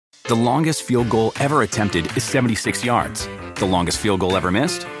The longest field goal ever attempted is 76 yards. The longest field goal ever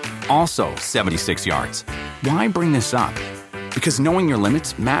missed? Also 76 yards. Why bring this up? Because knowing your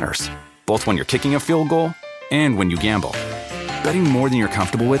limits matters, both when you're kicking a field goal and when you gamble. Betting more than you're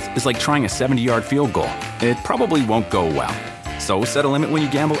comfortable with is like trying a 70-yard field goal. It probably won't go well. So set a limit when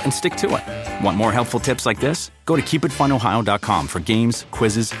you gamble and stick to it. Want more helpful tips like this? Go to keepitfunohio.com for games,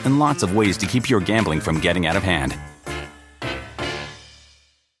 quizzes, and lots of ways to keep your gambling from getting out of hand.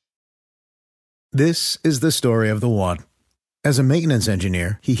 This is the story of the one. As a maintenance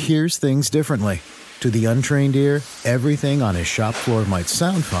engineer, he hears things differently. To the untrained ear, everything on his shop floor might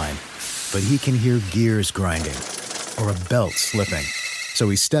sound fine, but he can hear gears grinding or a belt slipping. So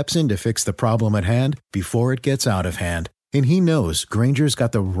he steps in to fix the problem at hand before it gets out of hand. And he knows Grainger's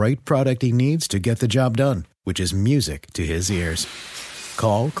got the right product he needs to get the job done, which is music to his ears.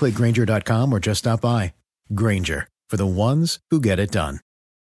 Call, click Grainger.com, or just stop by. Grainger, for the ones who get it done.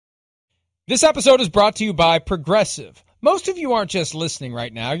 This episode is brought to you by Progressive. Most of you aren't just listening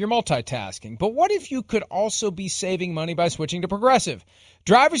right now, you're multitasking. But what if you could also be saving money by switching to Progressive?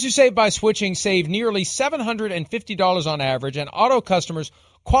 Drivers who save by switching save nearly $750 on average, and auto customers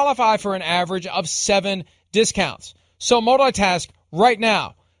qualify for an average of 7 discounts. So multitask right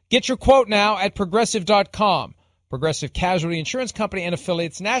now. Get your quote now at Progressive.com. Progressive Casualty Insurance Company and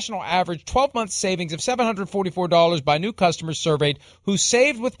Affiliates. National average 12-month savings of $744 by new customers surveyed who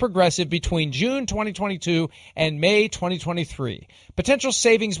saved with Progressive between June 2022 and May 2023. Potential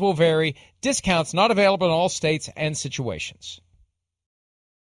savings will vary. Discounts not available in all states and situations.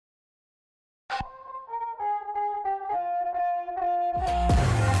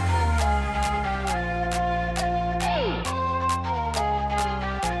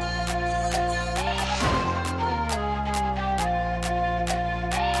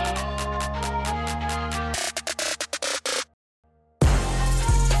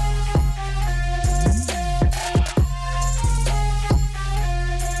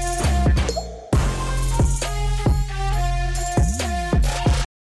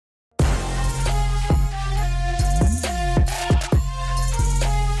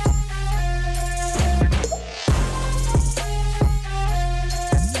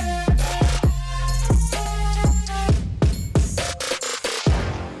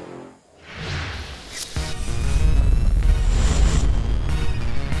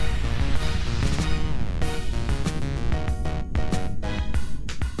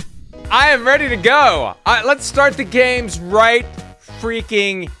 I am ready to go. Let's start the games right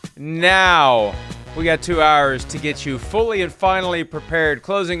freaking now. We got 2 hours to get you fully and finally prepared.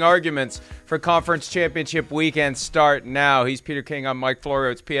 Closing arguments for Conference Championship weekend start now. He's Peter King. I'm Mike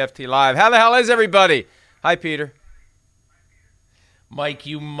Florio. It's PFT Live. How the hell is everybody? Hi, Peter. Mike,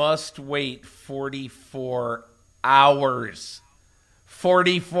 you must wait 44 hours.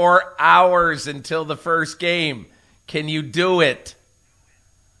 44 hours until the first game. Can you do it?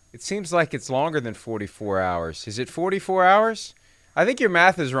 It seems like it's longer than 44 hours. Is it 44 hours? I think your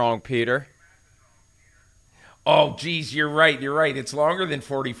math is wrong, Peter. Oh, geez, you're right. You're right. It's longer than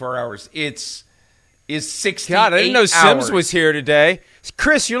 44 hours. It's 68 God, I didn't know hours. Sims was here today.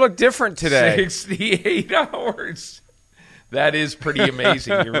 Chris, you look different today. 68 hours. That is pretty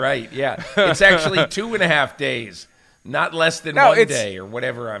amazing. You're right. Yeah. It's actually 2.5 days, not less than 1 day or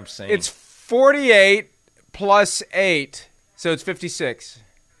whatever I'm saying. It's 48 plus 8, so it's 56.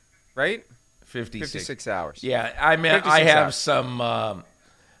 Right? 56 hours. Yeah, I have some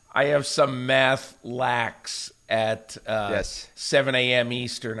math lacks at 7 a.m.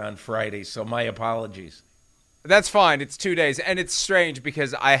 Eastern on Friday, so my apologies. That's fine. It's 2 days, and it's strange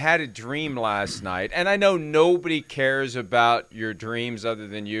because I had a dream last night, and I know nobody cares about your dreams other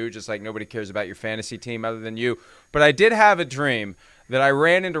than you, just like nobody cares about your fantasy team other than you, but I did have a dream that I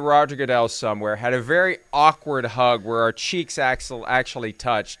ran into Roger Goodell somewhere, had a very awkward hug where our cheeks actually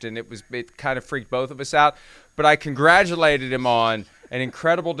touched, and it kind of freaked both of us out. But I congratulated him on an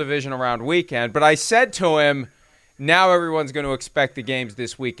incredible divisional round weekend. But I said to him, now everyone's going to expect the games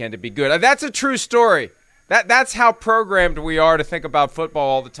this weekend to be good. That's a true story. That's how programmed we are to think about football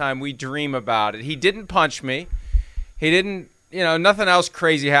all the time. We dream about it. He didn't punch me. He didn't. Nothing else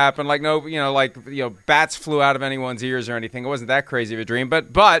crazy happened. Bats flew out of anyone's ears or anything. It wasn't that crazy of a dream.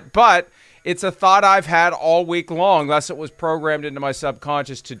 But it's a thought I've had all week long, thus it was programmed into my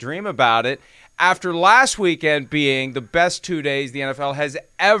subconscious to dream about it. After last weekend being the best 2 days the NFL has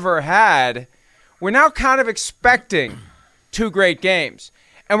ever had, we're now kind of expecting 2 great games.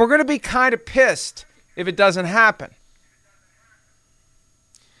 And we're going to be kind of pissed if it doesn't happen.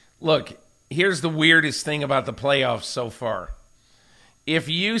 Look, here's the weirdest thing about the playoffs so far. If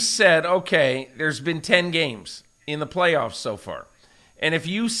you said, okay, there's been 10 games in the playoffs so far, And if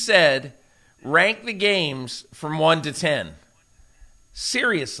you said, rank the games from 1 to 10,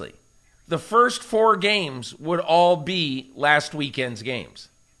 seriously, the first 4 games would all be last weekend's games.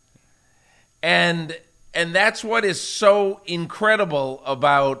 And that's what is so incredible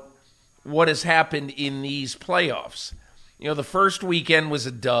about what has happened in these playoffs. You know, the first weekend was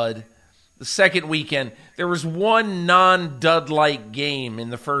a dud. The second weekend, there was one non-dud-like game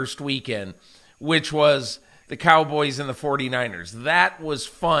in the first weekend, which was the Cowboys and the 49ers. That was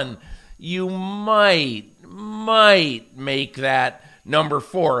fun. You might make that number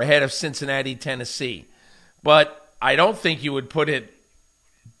 4 ahead of Cincinnati, Tennessee. But I don't think you would put it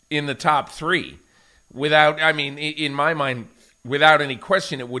in the top 3. In my mind, without any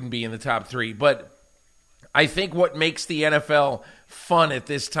question, it wouldn't be in the top 3. But I think what makes the NFL fun at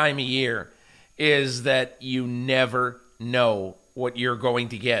this time of year is that you never know what you're going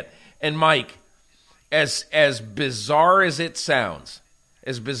to get. And Mike, as bizarre as it sounds,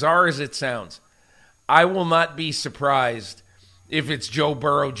 I will not be surprised if it's Joe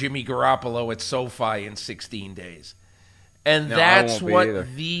Burrow, Jimmy Garoppolo at SoFi in 16 days. And No, that's what either.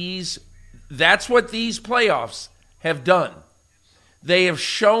 these playoffs have done. They have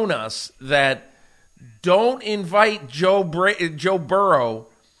shown us that don't invite Joe Burrow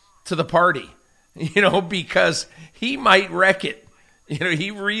to the party, because he might wreck it.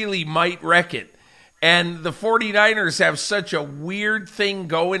 He really might wreck it. And the 49ers have such a weird thing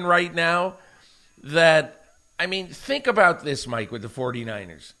going right now that, think about this, Mike, with the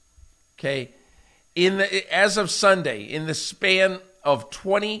 49ers. Okay? As of Sunday, in the span of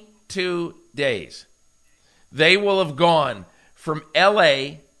 22 days, they will have gone from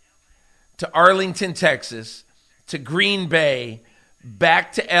L.A. to Arlington, Texas, to Green Bay,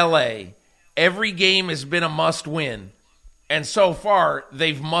 back to L.A. Every game has been a must-win. And so far,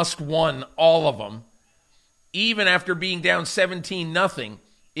 they've must-won all of them, even after being down 17-0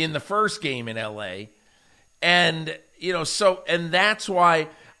 in the first game in L.A. And, and that's why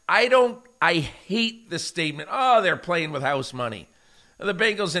I hate the statement, they're playing with house money. The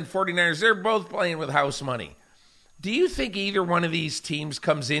Bengals and 49ers, they're both playing with house money. Do you think either one of these teams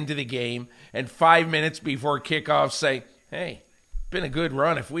comes into the game and 5 minutes before kickoff say, hey, been a good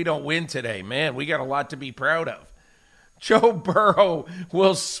run. If we don't win today, man, we got a lot to be proud of? Joe Burrow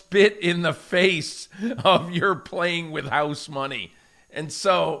will spit in the face of your playing with house money. And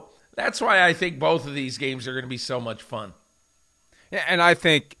so that's why I think both of these games are going to be so much fun. Yeah, and I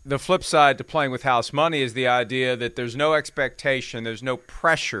think the flip side to playing with house money is the idea that there's no expectation, there's no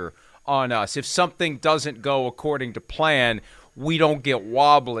pressure on us. If something doesn't go according to plan, we don't get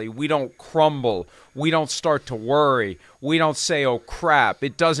wobbly, we don't crumble, we don't start to worry, we don't say, oh crap.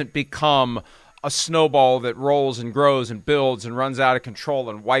 It doesn't become a snowball that rolls and grows and builds and runs out of control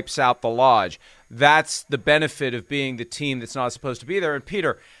and wipes out the lodge. That's the benefit of being the team that's not supposed to be there. And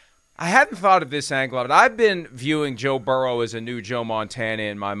Peter, I hadn't thought of this angle of it. I've been viewing Joe Burrow as a new Joe Montana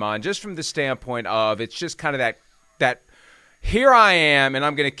in my mind, just from the standpoint of it's just kind of that here I am and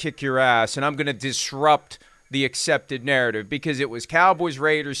I'm going to kick your ass and I'm going to disrupt the accepted narrative, because it was Cowboys,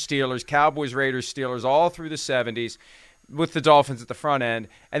 Raiders, Steelers all through the 70s with the Dolphins at the front end.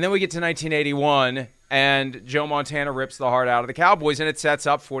 And then we get to 1981 and Joe Montana rips the heart out of the Cowboys and it sets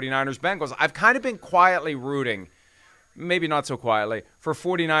up 49ers Bengals. I've kind of been quietly rooting, maybe not so quietly, for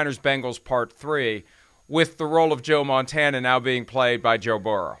 49ers Bengals Part 3, with the role of Joe Montana now being played by Joe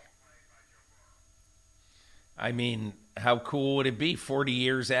Burrow. How cool would it be 40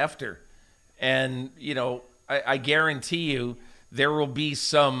 years after? And, I guarantee you there will be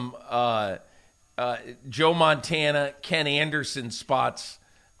some Joe Montana, Ken Anderson spots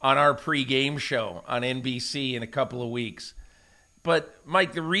on our pregame show on NBC in a couple of weeks. But,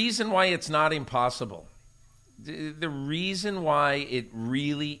 Mike, the reason why it's not impossible, the reason why it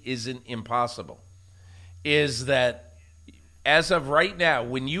really isn't impossible is that as of right now,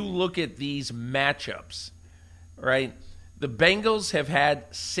 when you look at these matchups, right, the Bengals have had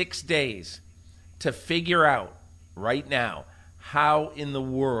 6 days to figure out right now how in the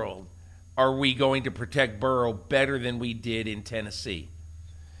world are we going to protect Burrow better than we did in Tennessee.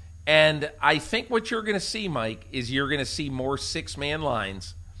 And I think what you're going to see, Mike, is you're going to see more 6-man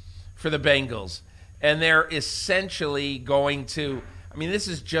lines for the Bengals. And they're essentially going to, this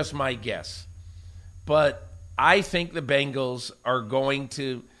is just my guess, but I think the Bengals are going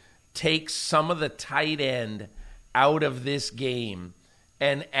to take some of the tight end out of this game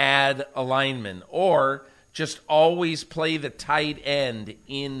and add a lineman, or just always play the tight end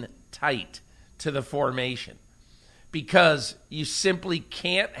in tight to the formation. Because you simply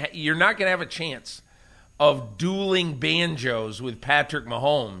can't, you're not going to have a chance of dueling banjos with Patrick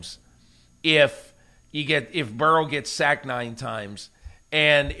Mahomes if Burrow gets sacked 9 times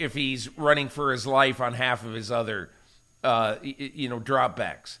and if he's running for his life on half of his other,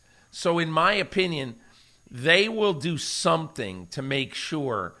 dropbacks. So in my opinion, they will do something to make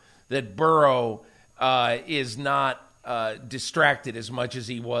sure that Burrow is not distracted as much as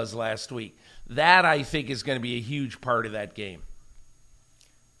he was last week. That, I think, is going to be a huge part of that game.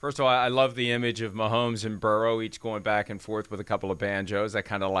 First of all, I love the image of Mahomes and Burrow each going back and forth with a couple of banjos. I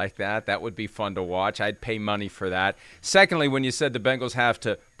kind of like that. That would be fun to watch. I'd pay money for that. Secondly, when you said the Bengals have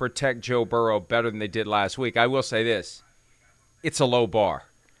to protect Joe Burrow better than they did last week, I will say this. It's a low bar.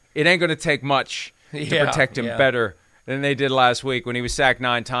 It ain't going to take much to protect him better than they did last week when he was sacked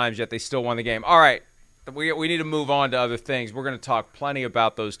 9 times, yet they still won the game. All right, we need to move on to other things. We're going to talk plenty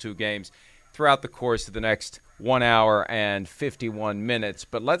about those 2 games throughout the course of the next 1 hour and 51 minutes.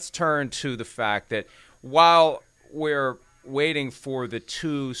 But let's turn to the fact that while we're waiting for the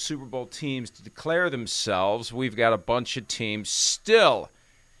 2 Super Bowl teams to declare themselves, we've got a bunch of teams still.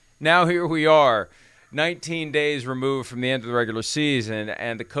 Now here we are, 19 days removed from the end of the regular season,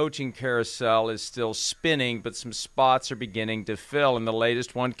 and the coaching carousel is still spinning, but some spots are beginning to fill, and the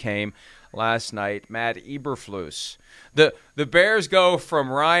latest one came last night. Matt Eberflus. The Bears go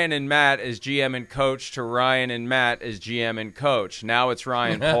from Ryan and Matt as GM and coach to Ryan and Matt as GM and coach. Now it's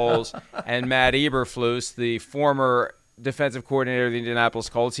Ryan Poles and Matt Eberflus, the former defensive coordinator of the Indianapolis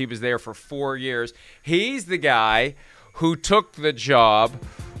Colts. He was there for 4 years. He's the guy who took the job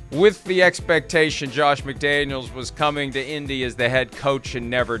with the expectation Josh McDaniels was coming to Indy as the head coach and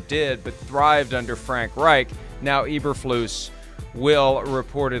never did, but thrived under Frank Reich. Now Eberflus will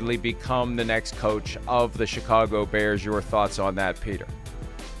reportedly become the next coach of the Chicago Bears. Your thoughts on that, Peter?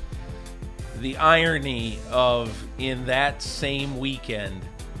 The irony of, in that same weekend,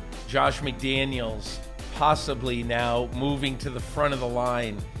 Josh McDaniels possibly now moving to the front of the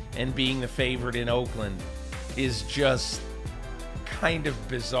line and being the favorite in Oakland is just kind of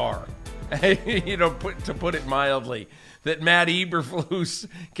bizarre, to put it mildly, that Matt Eberflus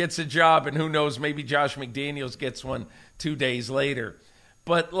gets a job and who knows, maybe Josh McDaniels gets one 2 days later.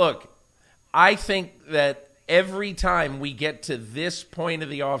 But look, I think that every time we get to this point of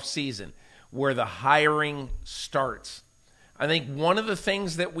the offseason where the hiring starts, I think one of the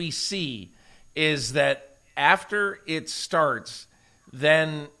things that we see is that after it starts,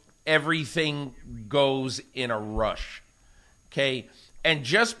 then everything goes in a rush. Okay? And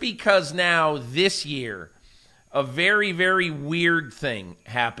just because now this year a very, very weird thing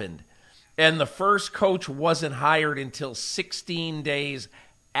happened, and the first coach wasn't hired until 16 days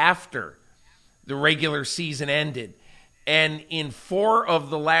after the regular season ended. And in 4 of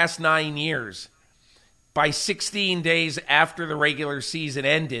the last 9 years, by 16 days after the regular season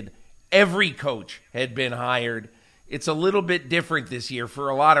ended, every coach had been hired. It's a little bit different this year for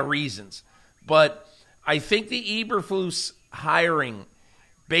a lot of reasons. But I think the Eberflus hiring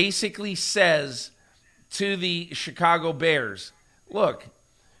basically says to the Chicago Bears, look,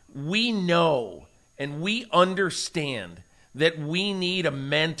 we know and we understand that we need a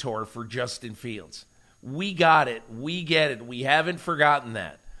mentor for Justin Fields. We got it. We get it. We haven't forgotten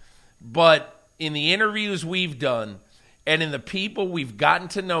that. But in the interviews we've done and in the people we've gotten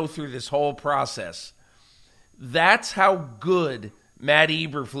to know through this whole process, that's how good Matt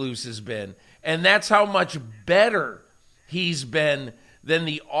Eberflus has been. And that's how much better he's been than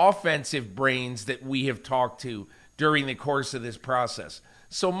the offensive brains that we have talked to during the course of this process.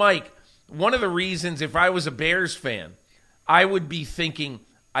 So, Mike, one of the reasons, if I was a Bears fan, I would be thinking,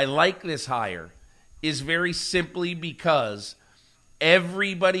 I like this hire, is very simply because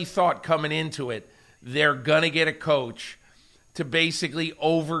everybody thought coming into it, they're going to get a coach to basically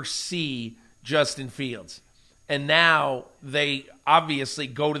oversee Justin Fields. And now they obviously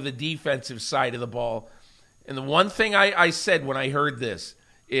go to the defensive side of the ball. And the one thing I said when I heard this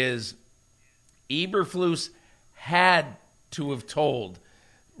is Eberflus had to have told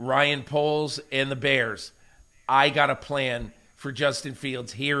Ryan Poles and the Bears, I got a plan for Justin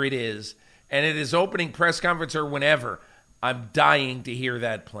Fields. Here it is. And at his opening press conference or whenever, I'm dying to hear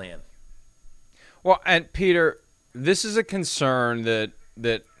that plan. Well, and Peter, this is a concern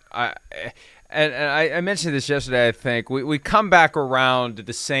that I mentioned this yesterday, I think. We come back around to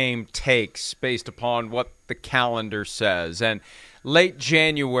the same takes based upon what the calendar says. And late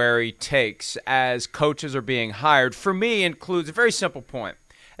January takes as coaches are being hired, for me, includes a very simple point,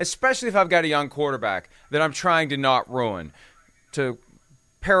 especially if I've got a young quarterback that I'm trying to not ruin. To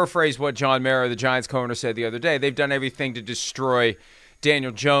paraphrase what John Mara, the Giants co-owner, said the other day, they've done everything to destroy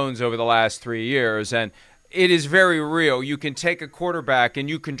Daniel Jones over the last 3 years. And it is very real. You can take a quarterback and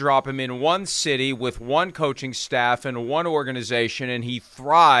you can drop him in one city with one coaching staff and one organization, and he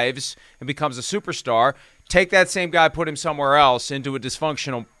thrives and becomes a superstar. Take that same guy, put him somewhere else into a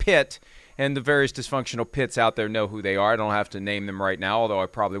dysfunctional pit, and the various dysfunctional pits out there know who they are. I don't have to name them right now, although I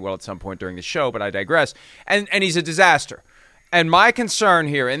probably will at some point during the show, but I digress. And he's a disaster. And my concern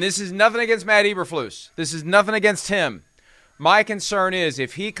here, and this is nothing against Matt Eberflus. This is nothing against him. My concern is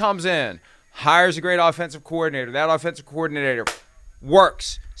if he comes in, hires a great offensive coordinator, that offensive coordinator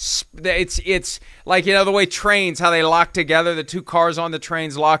works. It's like, the way trains, how they lock together, the two cars on the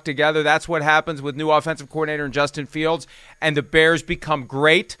trains lock together. That's what happens with new offensive coordinator and Justin Fields, and the Bears become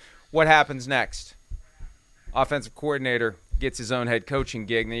great. What happens next? Offensive coordinator gets his own head coaching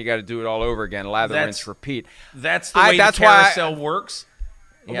gig, and then you got to do it all over again. Lather, rinse, repeat. That's the way the carousel works?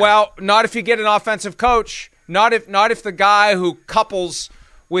 Yeah. Well, not if you get an offensive coach. Not if the guy who couples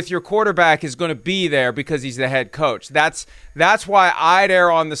with your quarterback is going to be there because he's the head coach. That's why I'd err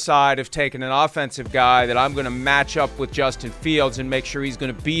on the side of taking an offensive guy that I'm going to match up with Justin Fields and make sure he's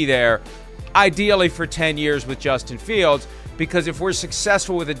going to be there, ideally for 10 years with Justin Fields, because if we're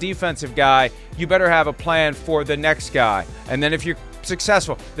successful with a defensive guy, you better have a plan for the next guy. And then if you're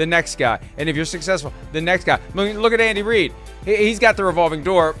successful, the next guy. And if you're successful, the next guy. Look at Andy Reid. He's got the revolving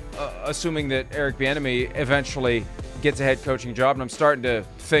door, assuming that Eric Bieniemy eventually gets a head coaching job, and I'm starting to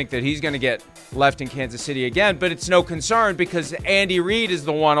think that he's going to get left in Kansas City again, but it's no concern because Andy Reid is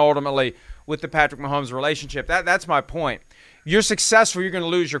the one ultimately with the Patrick Mahomes relationship. That's my point. You're successful, you're going to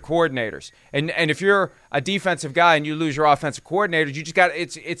lose your coordinators. And if you're a defensive guy and you lose your offensive coordinators, you just got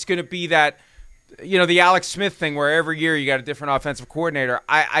it's going to be that, the Alex Smith thing where every year you got a different offensive coordinator.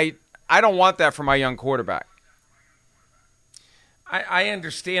 I don't want that for my young quarterback. I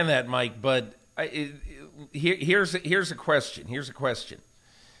understand that, Mike, but here's a question.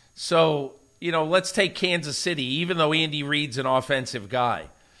 So, let's take Kansas City, even though Andy Reid's an offensive guy.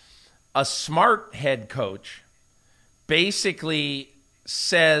 A smart head coach basically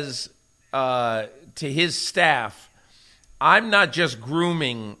says to his staff, I'm not just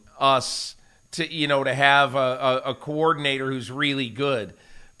grooming us to have a coordinator who's really good,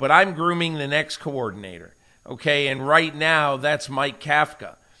 but I'm grooming the next coordinator. Okay, and right now that's Mike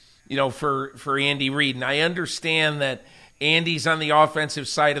Kafka, for Andy Reid. And I understand that Andy's on the offensive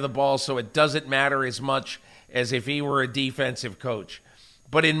side of the ball, so it doesn't matter as much as if he were a defensive coach.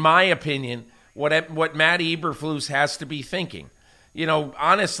 But in my opinion, what Matt Eberflus has to be thinking,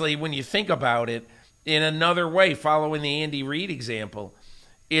 honestly, when you think about it in another way, following the Andy Reid example,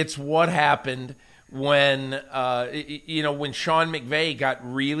 it's what happened when Sean McVay got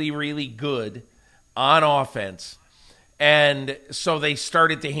really, really good on offense, and so they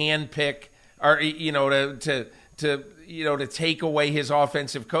started to handpick, or to take away his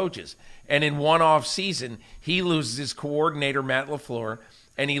offensive coaches. And in one off season, he loses his coordinator Matt LaFleur,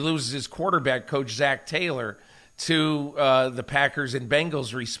 and he loses his quarterback coach Zach Taylor to the Packers and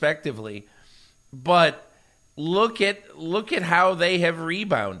Bengals respectively. But look at how they have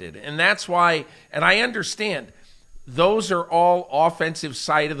rebounded, and that's why. And I understand those are all offensive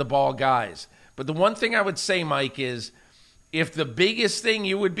side of the ball guys. But the one thing I would say, Mike, is if the biggest thing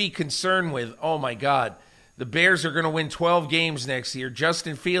you would be concerned with, oh, my God, the Bears are going to win 12 games next year,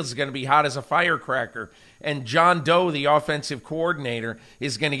 Justin Fields is going to be hot as a firecracker, and John Doe, the offensive coordinator,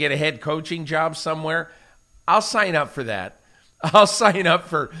 is going to get a head coaching job somewhere, I'll sign up for that. I'll sign up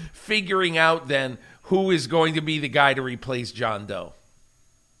for figuring out then who is going to be the guy to replace John Doe.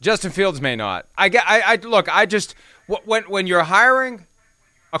 Justin Fields may not. When you're hiring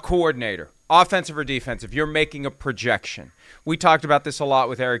a coordinator, offensive or defensive, you're making a projection. We talked about this a lot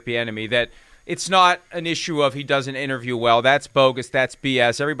with Eric Bieniemy, that it's not an issue of he doesn't interview well. That's bogus. That's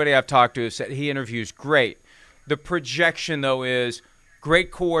BS. Everybody I've talked to has said he interviews great. The projection, though, is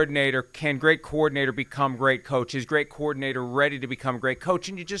great coordinator. Can great coordinator become great coach? Is great coordinator ready to become great coach?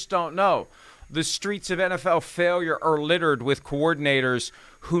 And you just don't know. The streets of NFL failure are littered with coordinators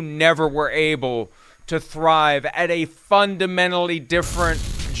who never were able to thrive at a fundamentally different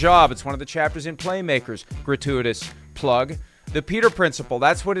job. It's one of the chapters in Playmakers. Gratuitous plug. The Peter Principle,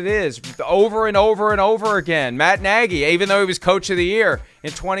 that's what it is. Over and over and over again. Matt Nagy, even though he was Coach of the Year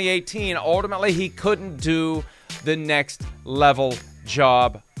in 2018, ultimately he couldn't do the next level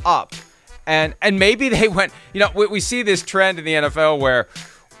job up. And maybe they went, we see this trend in the NFL where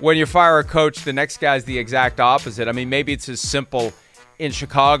when you fire a coach, the next guy's the exact opposite. I mean, maybe it's as simple in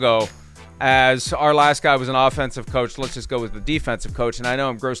Chicago as our last guy was an offensive coach. Let's just go with the defensive coach. And I know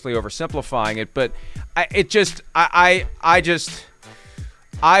I'm grossly oversimplifying it, but I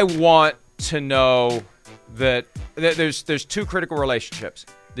want to know that there's two critical relationships: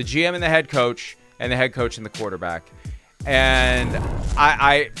 the GM and the head coach, and the head coach and the quarterback. And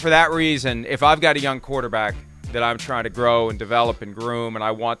I for that reason, if I've got a young quarterback that I'm trying to grow and develop and groom, and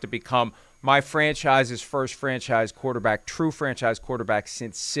I want to become my franchise's first franchise quarterback, true franchise quarterback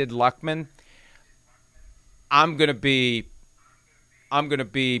since Sid Luckman, I'm going to be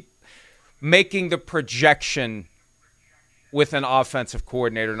making the projection with an offensive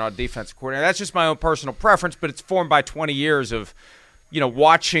coordinator, not a defensive coordinator. That's just my own personal preference, but it's formed by 20 years of,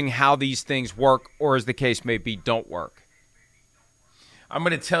 watching how these things work, or as the case may be, don't work. I'm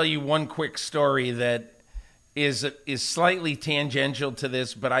going to tell you one quick story that is slightly tangential to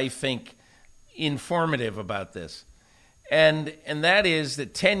this, but I think informative about this. And that is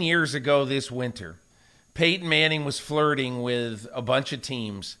that 10 years ago this winter, Peyton Manning was flirting with a bunch of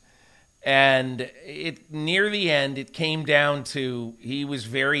teams. And near the end, it came down to he was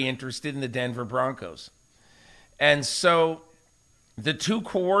very interested in the Denver Broncos. And so the two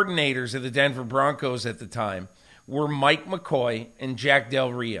coordinators of the Denver Broncos at the time were Mike McCoy and Jack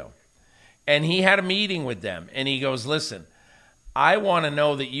Del Rio. And he had a meeting with them, and he goes, listen, I want to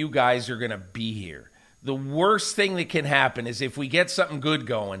know that you guys are going to be here. The worst thing that can happen is if we get something good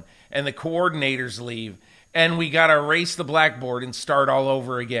going and the coordinators leave and we got to erase the blackboard and start all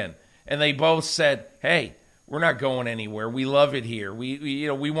over again. And they both said, hey, we're not going anywhere. We love it here.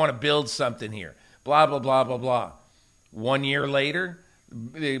 We want to build something here. Blah, blah, blah, blah, blah. 1 year later,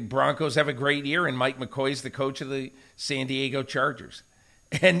 the Broncos have a great year, and Mike McCoy's the coach of the San Diego Chargers.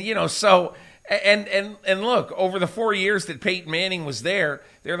 And, and look, over the 4 years that Peyton Manning was there,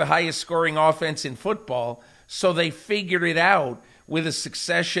 they're the highest scoring offense in football. So they figured it out with a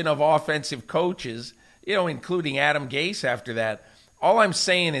succession of offensive coaches, including Adam Gase after that. All I'm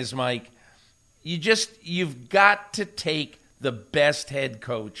saying is, Mike, you've got to take the best head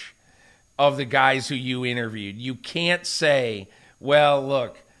coach of the guys who you interviewed. You can't say, well,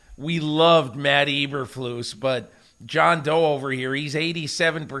 look, we loved Matt Eberflus, but John Doe over here, he's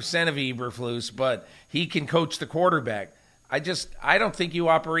 87% of Eberflus, but he can coach the quarterback. I don't think you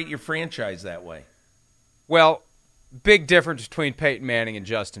operate your franchise that way. Well, big difference between Peyton Manning and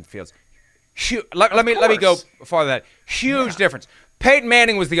Justin Fields. Let me go farther than that. Huge difference. Peyton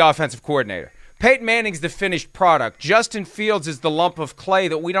Manning was the offensive coordinator. Peyton Manning's the finished product. Justin Fields is the lump of clay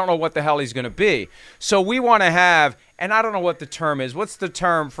that we don't know what the hell he's going to be. So we want to have, and I don't know what the term is. What's the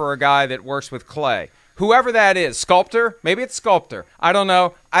term for a guy that works with clay? Whoever that is, sculptor? Maybe it's sculptor. I don't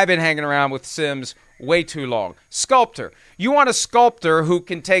know. I've been hanging around with Sims way too long. Sculptor. You want a sculptor who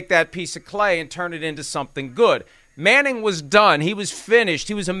can take that piece of clay and turn it into something good. Manning was done. He was finished.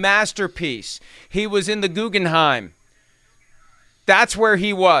 He was a masterpiece. He was in the Guggenheim. That's where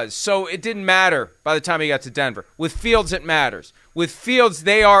he was. So it didn't matter by the time he got to Denver. With Fields, it matters. With Fields,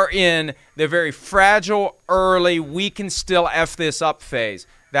 they are in the very fragile, early, we can still F this up phase.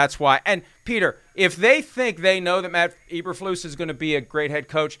 That's why. And, Peter, if they think they know that Matt Eberflus is going to be a great head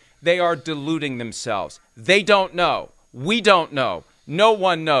coach, they are deluding themselves. They don't know. We don't know. No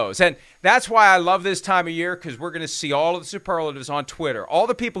one knows. And that's why I love this time of year, because we're going to see all of the superlatives on Twitter. All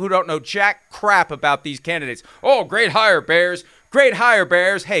the people who don't know jack crap about these candidates. Oh, great hire, Bears. Great hire,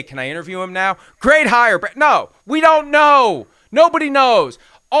 Bears. Hey, can I interview him now? Great hire. No, we don't know. Nobody knows.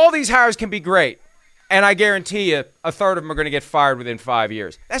 All these hires can be great. And I guarantee you, a third of them are going to get fired within 5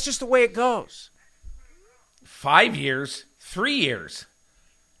 years. That's just the way it goes. 5 years? 3 years?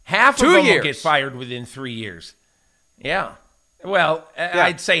 Half of them will get fired within 3 years. Yeah. Well, yeah.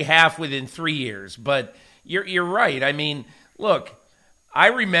 I'd say half within 3 years. But you're right. I mean, look, I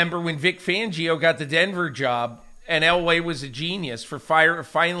remember when Vic Fangio got the Denver job, and Elway was a genius for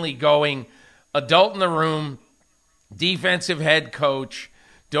finally going adult in the room, defensive head coach.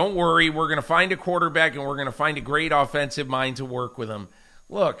 Don't worry, we're going to find a quarterback and we're going to find a great offensive mind to work with him.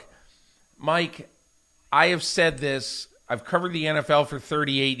 Look, Mike, I have said this. I've covered the NFL for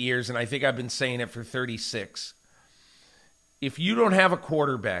 38 years, and I think I've been saying it for 36. If you don't have a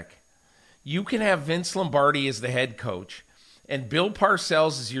quarterback, you can have Vince Lombardi as the head coach and Bill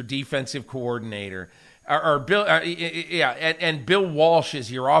Parcells as your defensive coordinator. And Bill Walsh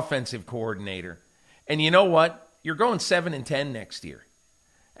is your offensive coordinator. And you know what? You're going 7-10 next year.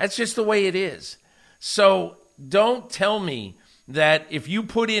 That's just the way it is. So don't tell me that if you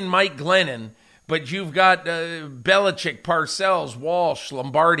put in Mike Glennon, but you've got Belichick, Parcells, Walsh,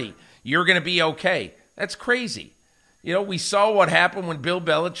 Lombardi, you're going to be okay. That's crazy. We saw what happened when Bill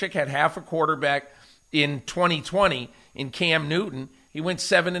Belichick had half a quarterback in 2020 in Cam Newton. He went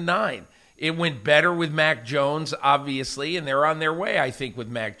 7-9. It went better with Mac Jones, obviously, and they're on their way, I think, with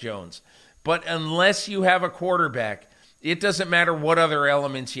Mac Jones. But unless you have a quarterback, it doesn't matter what other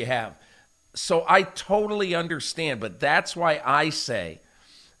elements you have. So I totally understand, but that's why I say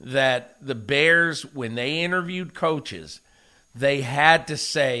that the Bears, when they interviewed coaches, they had to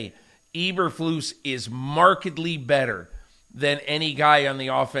say Eberflus is markedly better than any guy on the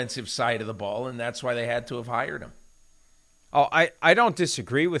offensive side of the ball, and that's why they had to have hired him. Oh, I don't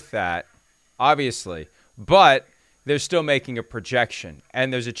disagree with that, obviously, but they're still making a projection,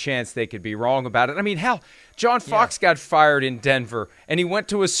 and there's a chance they could be wrong about it. I mean, hell, John Fox got fired in Denver, and he went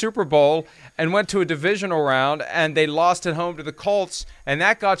to a Super Bowl and went to a divisional round, and they lost at home to the Colts, and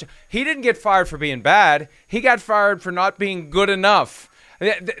that got you. He didn't get fired for being bad. He got fired for not being good enough.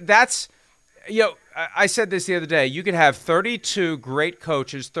 That's, I said this the other day. You could have 32 great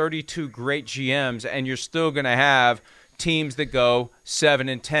coaches, 32 great GMs, and you're still going to have teams that go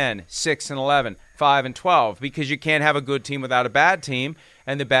 7-10, 6-11, 5-12, because you can't have a good team without a bad team,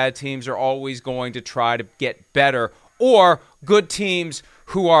 and the bad teams are always going to try to get better, or good teams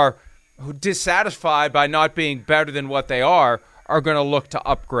who are dissatisfied by not being better than what they are going to look to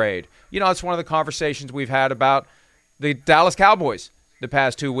upgrade. It's one of the conversations we've had about the Dallas Cowboys the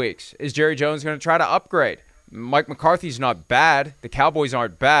past 2 weeks. Is Jerry Jones going to try to upgrade? Mike McCarthy's not bad. The Cowboys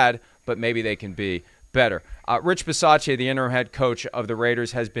aren't bad, but maybe they can be better. Rich Bisaccia, the interim head coach of the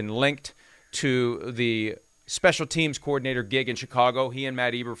Raiders, has been linked to the special teams coordinator gig in Chicago. He and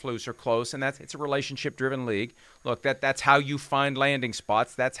Matt Eberflus are close, and it's a relationship-driven league. Look, that's how you find landing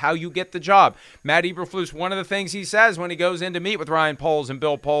spots. That's how you get the job. Matt Eberflus, one of the things he says when he goes in to meet with Ryan Poles and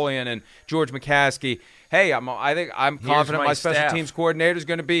Bill Polian and George McCaskey, hey, I think I'm confident my special teams coordinator is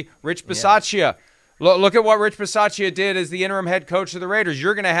going to be Rich Bisaccia. Yeah. Look at what Rich Bisaccia did as the interim head coach of the Raiders.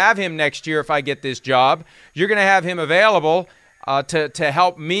 You're going to have him next year if I get this job. You're going to have him available to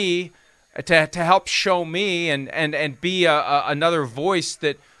help me, to help show me and be another voice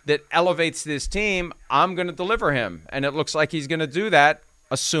that elevates this team. I'm going to deliver him. And it looks like he's going to do that,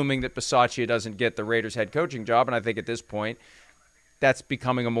 assuming that Bisaccia doesn't get the Raiders head coaching job. And I think at this point, that's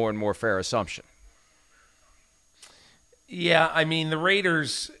becoming a more and more fair assumption. Yeah, I mean, the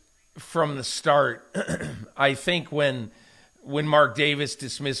Raiders from the start, I think when Mark Davis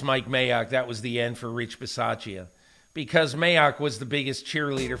dismissed Mike Mayock, that was the end for Rich Bisaccia, because Mayock was the biggest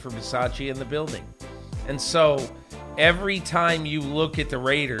cheerleader for Bisaccia in the building. And so every time you look at the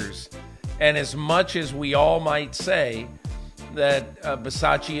Raiders, and as much as we all might say that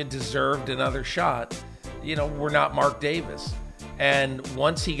Bisaccia deserved another shot, we're not Mark Davis. And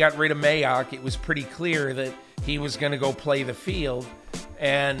once he got rid of Mayock, it was pretty clear that he was going to go play the field.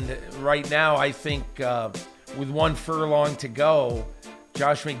 And right now, I think with one furlong to go,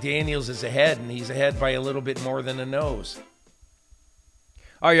 Josh McDaniels is ahead, and he's ahead by a little bit more than a nose.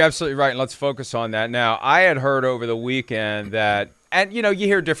 Oh, you're absolutely right, and let's focus on that now. I had heard over the weekend that, and you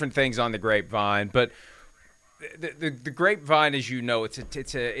hear different things on the grapevine, but the grapevine, as you know, it's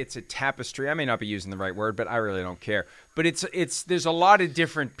a tapestry. I may not be using the right word, but I really don't care. But there's a lot of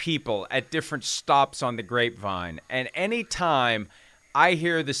different people at different stops on the grapevine, and any time I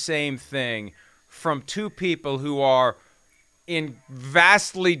hear the same thing from two people who are in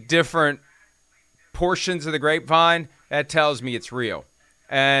vastly different portions of the grapevine, that tells me it's real.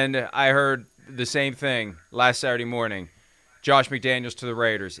 And I heard the same thing last Saturday morning. Josh McDaniels to the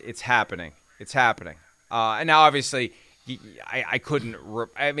Raiders. It's happening. It's happening. And now, obviously, I couldn't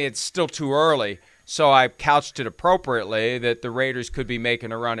 – I mean, it's still too early, so I couched it appropriately that the Raiders could be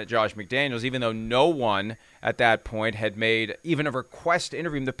making a run at Josh McDaniels, even though no one at that point had made even a request to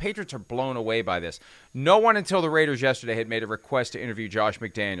interview him. The Patriots are blown away by this. No one until the Raiders yesterday had made a request to interview Josh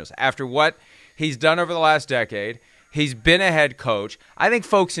McDaniels. After what he's done over the last decade, he's been a head coach. I think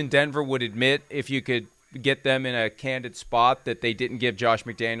folks in Denver would admit, if you could get them in a candid spot, that they didn't give Josh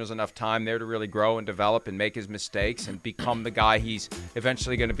McDaniels enough time there to really grow and develop and make his mistakes and become the guy he's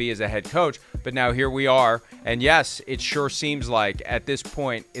eventually going to be as a head coach. But now here we are, and yes, it sure seems like at this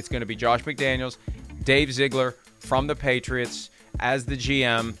point it's going to be Josh McDaniels, Dave Ziegler from the Patriots as the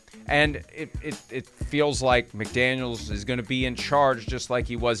GM, and it feels like McDaniels is going to be in charge just like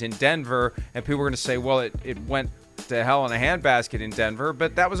he was in Denver, and people are going to say, well, it went to hell in a handbasket in Denver,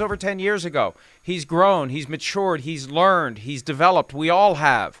 but that was over 10 years ago. He's grown, he's matured, he's learned, he's developed. We all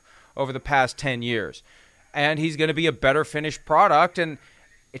have over the past 10 years. And he's going to be a better finished product, and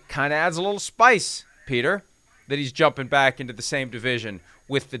it kind of adds a little spice, Peter, that he's jumping back into the same division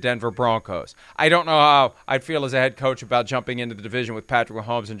with the Denver Broncos. I don't know how I'd feel as a head coach about jumping into the division with Patrick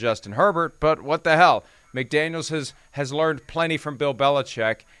Mahomes and Justin Herbert, but what the hell? McDaniels has learned plenty from Bill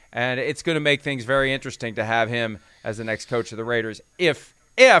Belichick, and it's going to make things very interesting to have him as the next coach of the Raiders. If,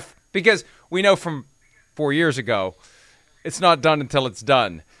 because we know from 4 years ago, it's not done until it's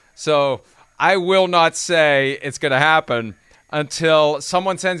done. So I will not say it's going to happen until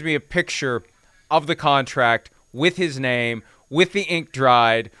someone sends me a picture of the contract with his name, with the ink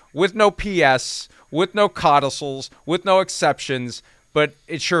dried, with no PS, with no codicils, with no exceptions, but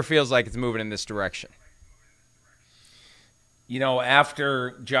it sure feels like it's moving in this direction.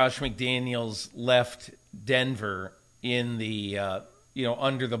 After Josh McDaniels left Denver in the,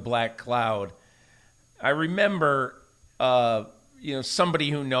 under the black cloud, I remember, somebody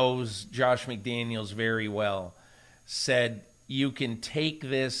who knows Josh McDaniels very well said, you can take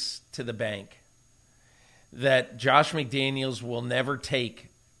this to the bank, that Josh McDaniels will never take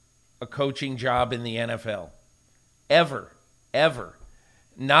a coaching job in the NFL. Ever.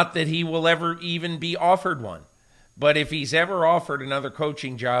 Not that he will ever even be offered one. But if he's ever offered another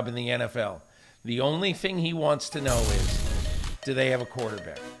coaching job in the NFL, the only thing he wants to know is, do they have a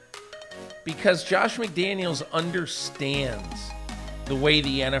quarterback? Because Josh McDaniels understands the way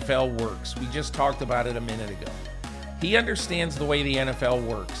the NFL works. We just talked about it a minute ago. He understands the way the NFL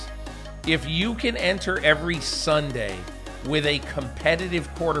works. If you can enter every Sunday with a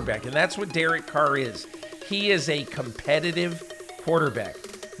competitive quarterback, and that's what Derek Carr is. He is a competitive quarterback.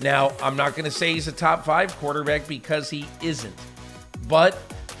 Now, I'm not going to say he's a top 5 quarterback because he isn't. But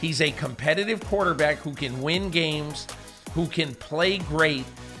he's a competitive quarterback who can win games, who can play great,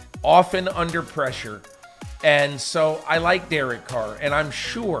 often under pressure. And so I like Derek Carr, and I'm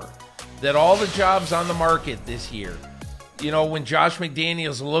sure that all the jobs on the market this year, when Josh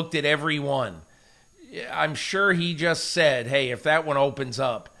McDaniels looked at every one, I'm sure he just said, hey, if that one opens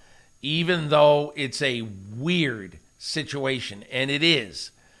up, even though it's a weird situation, and it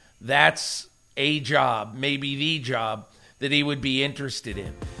is, that's a job, maybe the job that he would be interested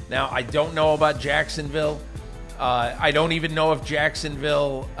in. Now, I don't know about Jacksonville. I don't even know if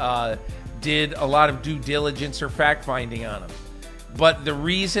Jacksonville did a lot of due diligence or fact-finding on him. But the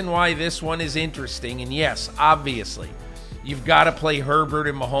reason why this one is interesting, and yes, obviously, you've got to play Herbert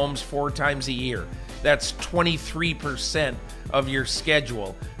and Mahomes 4 times a year. That's 23% of your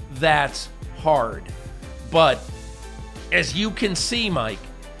schedule. That's hard. But as you can see, Mike,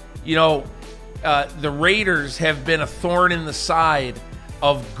 the Raiders have been a thorn in the side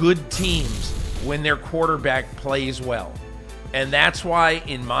of good teams when their quarterback plays well. And that's why,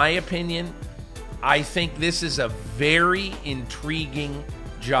 in my opinion, I think this is a very intriguing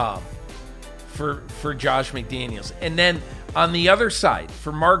job for Josh McDaniels. And then on the other side,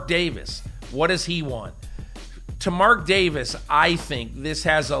 for Mark Davis, what does he want? To Mark Davis, I think this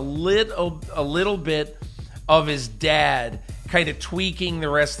has a little bit of his dad kind of tweaking the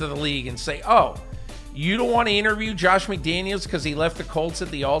rest of the league and say, oh, you don't want to interview Josh McDaniels because he left the Colts at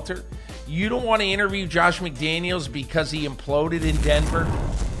the altar? You don't want to interview Josh McDaniels because he imploded in Denver?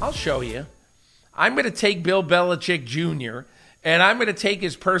 I'll show you. I'm going to take Bill Belichick Jr., and I'm going to take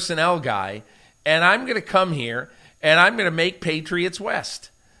his personnel guy, and I'm going to come here, and I'm going to make Patriots West.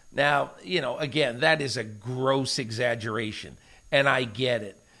 Now, again, that is a gross exaggeration, and I get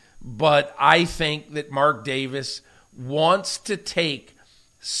it. But I think that Mark Davis wants to take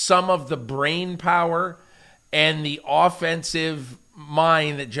some of the brain power and the offensive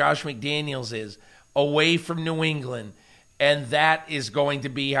mind that Josh McDaniels is away from New England, and that is going to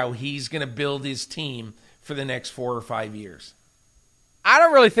be how he's going to build his team for the next 4 or 5 years. I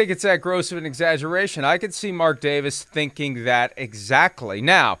don't really think it's that gross of an exaggeration. I could see Mark Davis thinking that exactly.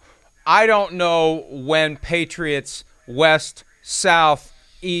 Now, I don't know when Patriots West, South,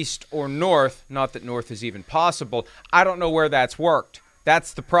 East, or North, not that North is even possible, I don't know where that's worked.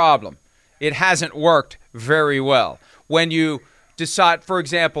 That's the problem. It hasn't worked very well. When you decide, for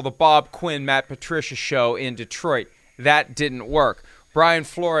example, the Bob Quinn, Matt Patricia show in Detroit, that didn't work. Brian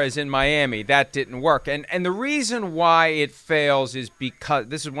Flores in Miami, that didn't work. And the reason why it fails is because,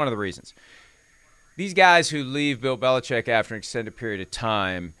 this is one of the reasons. These guys who leave Bill Belichick after an extended period of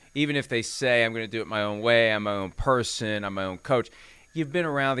time, even if they say, I'm going to do it my own way, I'm my own person, I'm my own coach, you've been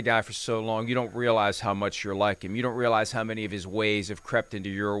around the guy for so long, you don't realize how much you're like him. You don't realize how many of his ways have crept into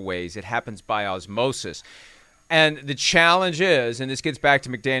your ways. It happens by osmosis. And the challenge is, and this gets back to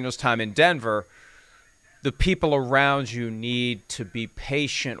McDaniel's time in Denver, the people around you need to be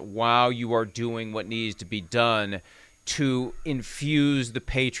patient while you are doing what needs to be done to infuse the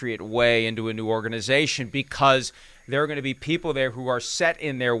Patriot way into a new organization, because there are going to be people there who are set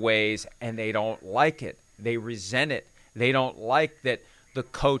in their ways and they don't like it. They resent it. They don't like that the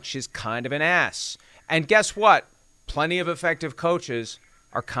coach is kind of an ass. And guess what? Plenty of effective coaches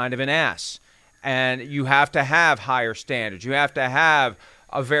are kind of an ass. And you have to have higher standards. You have to have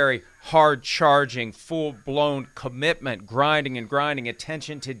a very hard-charging, full-blown commitment, grinding,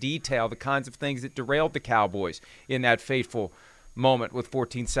 attention to detail, the kinds of things that derailed the Cowboys in that fateful moment with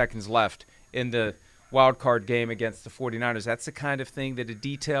 14 seconds left in the wild card game against the 49ers. That's the kind of thing that a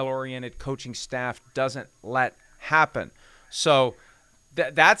detail-oriented coaching staff doesn't let happen. So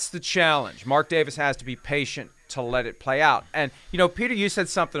that's the challenge. Mark Davis has to be patient to let it play out. And, Peter, you said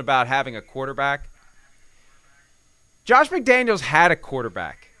something about having a quarterback. Josh McDaniels had a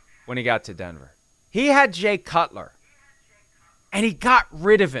quarterback when he got to Denver. He had Jay Cutler, and he got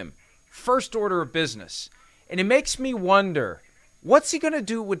rid of him. First order of business. And it makes me wonder, what's he going to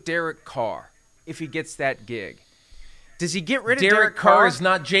do with Derek Carr if he gets that gig? Does he get rid of Derek Carr? Derek Carr is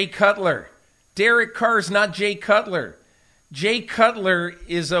not Jay Cutler. Derek Carr is not Jay Cutler. Jay Cutler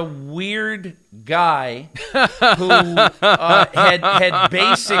is a weird guy who had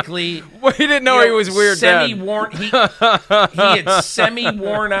basically. Well, he didn't know he was weird. Semi-worn. He had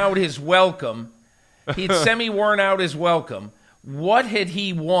semi-worn out his welcome. He had semi-worn out his welcome. What had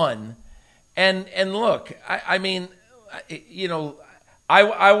he won? And look, I mean, you know,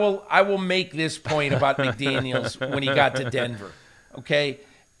 I will make this point about McDaniels when he got to Denver, okay?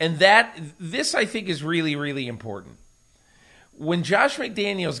 And this I think is really, really important. When Josh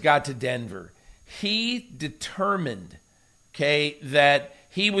McDaniels got to Denver, he determined, okay, that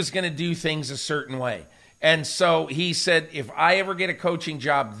he was going to do things a certain way. And so he said, if I ever get a coaching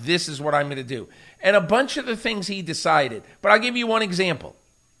job, this is what I'm going to do. And a bunch of the things he decided. But I'll give you one example.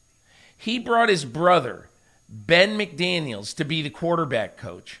 He brought his brother, Ben McDaniels, to be the quarterback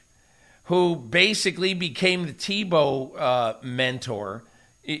coach, who basically became the Tebow mentor,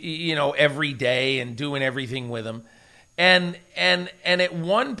 you know, every day and doing everything with him. And at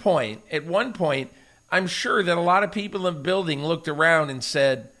one point, I'm sure that a lot of people in the building looked around and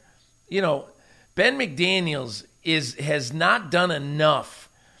said, you know, Ben McDaniels has not done enough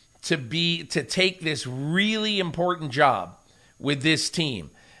to take this really important job with this team.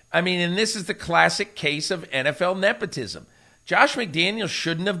 I mean, and this is the classic case of NFL nepotism. Josh McDaniels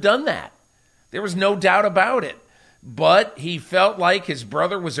shouldn't have done that. There was no doubt about it. But he felt like his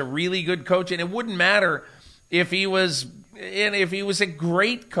brother was a really good coach, and it wouldn't matter if he was a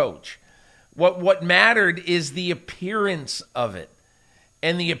great coach. What mattered is the appearance of it.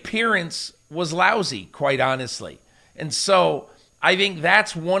 And the appearance was lousy, quite honestly. And so I think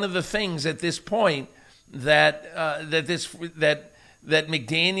that's one of the things at this point that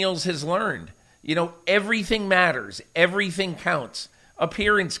McDaniels has learned. You know, everything matters. Everything counts.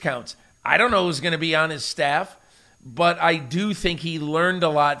 Appearance counts. I don't know who's going to be on his staff, but I do think he learned a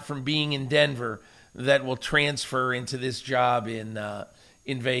lot from being in Denver that will transfer into this job in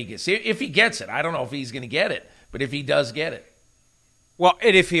Vegas. If he gets it. I don't know if he's going to get it, but if he does get it. Well,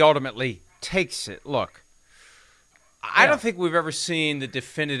 and if he ultimately takes it. Look, I don't think we've ever seen the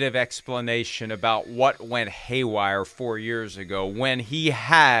definitive explanation about what went haywire 4 years ago when he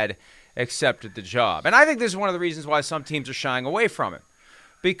had accepted the job. And I think this is one of the reasons why some teams are shying away from him,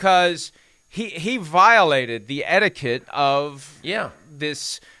 because he violated the etiquette of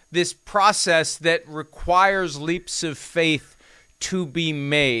this process that requires leaps of faith to be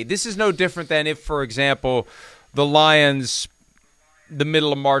made. This is no different than if, for example, the Lions, the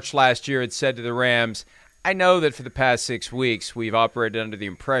middle of March last year, had said to the Rams, I know that for the past 6 weeks we've operated under the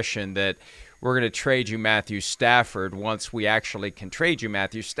impression that we're going to trade you Matthew Stafford once we actually can trade you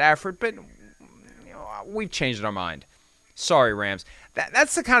Matthew Stafford, but you know, we've changed our mind. Sorry, Rams.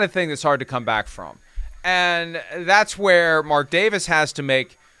 That's the kind of thing that's hard to come back from. And that's where Mark Davis has to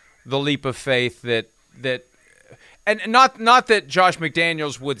make the leap of faith that and not that Josh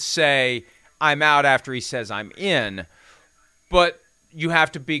McDaniels would say, I'm out after he says I'm in, but you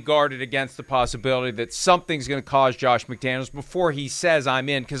have to be guarded against the possibility that something's going to cause Josh McDaniels before he says I'm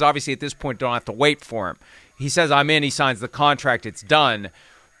in, because obviously at this point don't have to wait for him. He says I'm in, he signs the contract, it's done.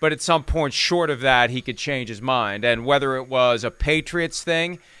 But at some point short of that, he could change his mind. And whether it was a Patriots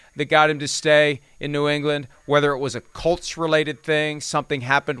thing that got him to stay in New England, whether it was a Colts-related thing, something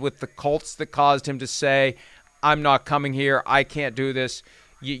happened with the Colts that caused him to say, I'm not coming here, I can't do this,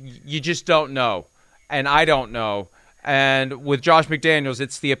 you just don't know. And I don't know. And with Josh McDaniels,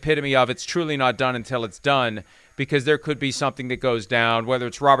 it's the epitome of it's truly not done until it's done, because there could be something that goes down, whether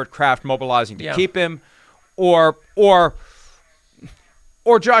it's Robert Kraft mobilizing to keep him or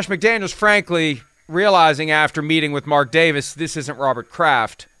Josh McDaniels, frankly, realizing after meeting with Mark Davis, this isn't Robert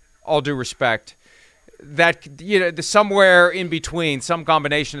Kraft, all due respect, that, you know, somewhere in between, some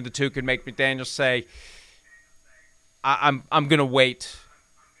combination of the two could make McDaniels say, I'm going to wait.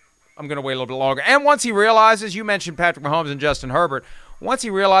 I'm going to wait a little bit longer. And once he realizes, you mentioned Patrick Mahomes and Justin Herbert, once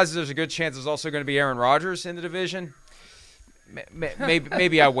he realizes there's a good chance there's also going to be Aaron Rodgers in the division,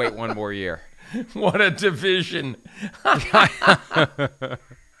 maybe I wait one more year. What a division.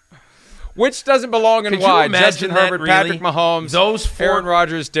 Which doesn't belong in wide? Justin Herbert, really? Patrick Mahomes, Aaron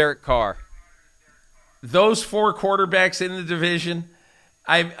Rodgers, Derek Carr. Those four quarterbacks in the division,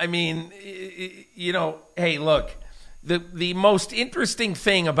 I mean, you know, hey, look, the most interesting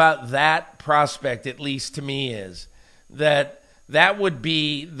thing about that prospect, at least to me, is that that would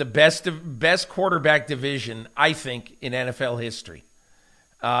be the best quarterback division, I think, in NFL history.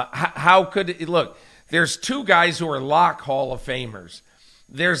 How could it look? There's two guys who are lock Hall of Famers.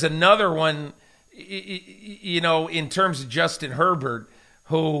 There's another one, in terms of Justin Herbert,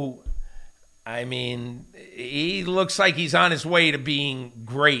 who, I mean, he looks like he's on his way to being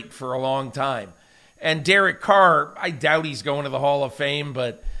great for a long time. And Derek Carr, I doubt he's going to the Hall of Fame,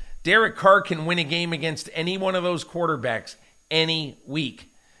 but Derek Carr can win a game against any one of those quarterbacks any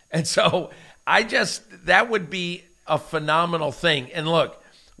week. And so that would be a phenomenal thing. And look,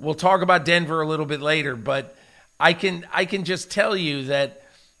 we'll talk about Denver a little bit later, but I can just tell you that,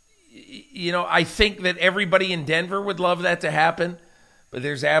 I think that everybody in Denver would love that to happen, but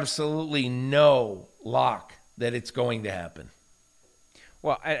there's absolutely no lock that it's going to happen.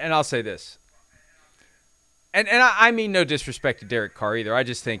 Well, and I'll say this. And I mean no disrespect to Derek Carr either. I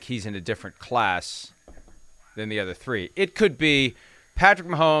just think he's in a different class than the other three. It could be Patrick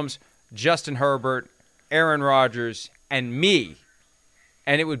Mahomes, Justin Herbert, Aaron Rodgers, and me,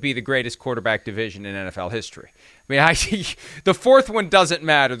 and it would be the greatest quarterback division in NFL history. I mean, the fourth one doesn't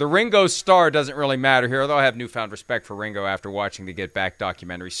matter. The Ringo Starr doesn't really matter here, although I have newfound respect for Ringo after watching the Get Back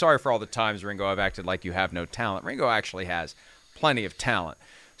documentary. Sorry for all the times, Ringo, I've acted like you have no talent. Ringo actually has plenty of talent.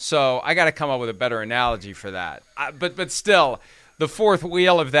 So I got to come up with a better analogy for that. But still, the fourth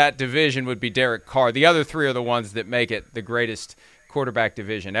wheel of that division would be Derek Carr. The other three are the ones that make it the greatest quarterback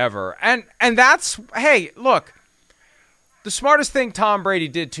division ever. And that's, hey, look, the smartest thing Tom Brady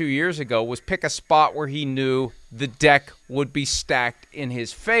did 2 years ago was pick a spot where he knew the deck would be stacked in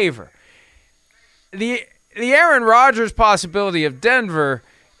his favor. The Aaron Rodgers possibility of Denver,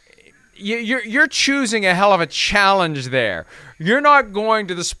 you're choosing a hell of a challenge there. You're not going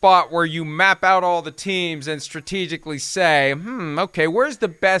to the spot where you map out all the teams and strategically say, okay, where's the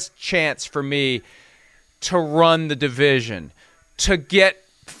best chance for me to run the division, to get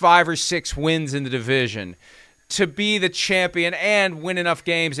 5 or 6 wins in the division, to be the champion and win enough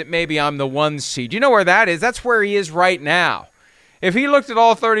games that maybe I'm the 1 seed. You know where that is? That's where he is right now. If he looked at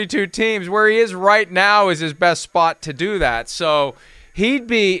all 32 teams, where he is right now is his best spot to do that. So he'd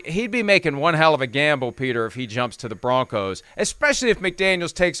be making one hell of a gamble, Peter, if he jumps to the Broncos, especially if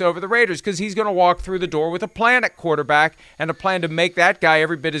McDaniels takes over the Raiders, because he's going to walk through the door with a plan at quarterback and a plan to make that guy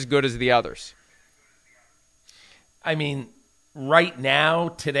every bit as good as the others. I mean, right now,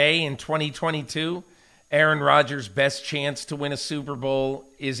 today in 2022, Aaron Rodgers' best chance to win a Super Bowl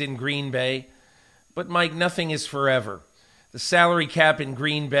is in Green Bay. But, Mike, nothing is forever. The salary cap in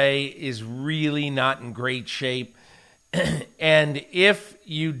Green Bay is really not in great shape. And if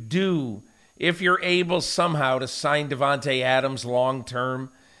you're able somehow to sign Devontae Adams long-term,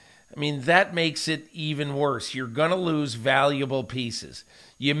 I mean, that makes it even worse. You're going to lose valuable pieces.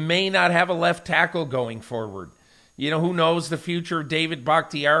 You may not have a left tackle going forward. Who knows the future of David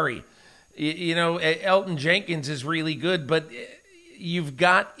Bakhtiari? Elton Jenkins is really good, but you've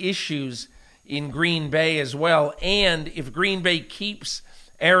got issues in Green Bay as well. And if Green Bay keeps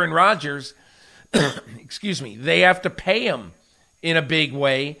Aaron Rodgers, they have to pay him in a big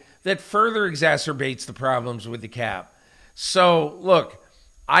way that further exacerbates the problems with the cap. So, look,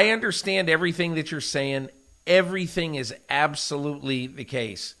 I understand everything that you're saying. Everything is absolutely the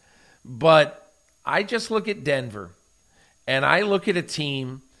case. But I just look at Denver, and I look at a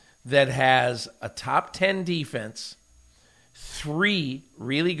team that has a top 10 defense, 3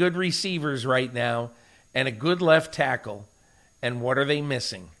 really good receivers right now, and a good left tackle. And what are they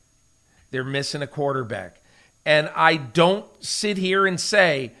missing? They're missing a quarterback. And I don't sit here and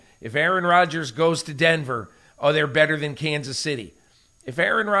say, if Aaron Rodgers goes to Denver, they're better than Kansas City. If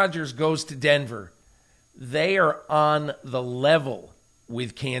Aaron Rodgers goes to Denver, they are on the level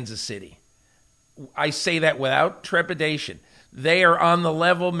with Kansas City. I say that without trepidation. They are on the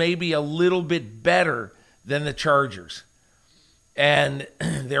level, maybe a little bit better than the Chargers, and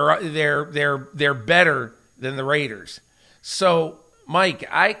they're better than the Raiders. So, Mike,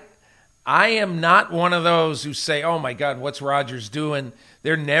 I am not one of those who say, "Oh my God, what's Rodgers doing?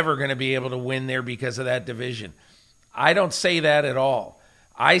 They're never going to be able to win there because of that division." I don't say that at all.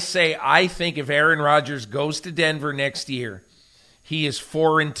 I think if Aaron Rodgers goes to Denver next year, he is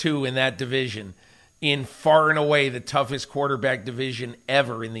 4-2 in that division, in far and away the toughest quarterback division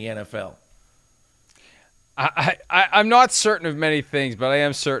ever in the NFL. I'm not certain of many things, but I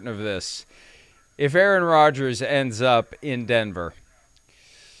am certain of this. If Aaron Rodgers ends up in Denver,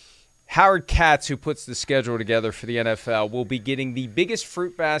 Howard Katz, who puts the schedule together for the NFL, will be getting the biggest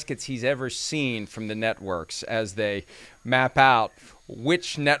fruit baskets he's ever seen from the networks as they map out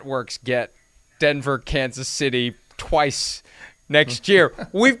which networks get Denver, Kansas City twice next year.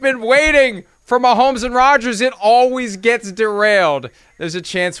 We've been waiting For Mahomes and Rodgers, it always gets derailed. There's a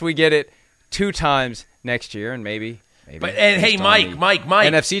chance we get it 2 times next year, and maybe. But hey, Mike,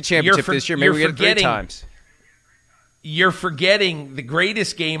 NFC Championship this year, maybe we get it 3 times. You're forgetting the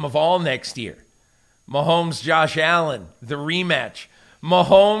greatest game of all next year. Mahomes, Josh Allen, the rematch.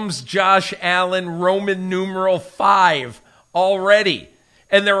 Mahomes, Josh Allen, Roman numeral 5 already.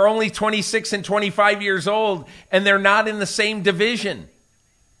 And they're only 26 and 25 years old, and they're not in the same division.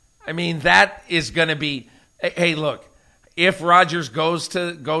 I mean, that is going to be – hey, look, if Rodgers goes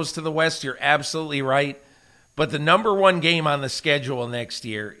to the West, you're absolutely right. But the number 1 game on the schedule next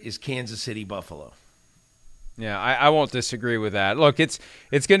year is Kansas City, Buffalo. Yeah, I won't disagree with that. Look, it's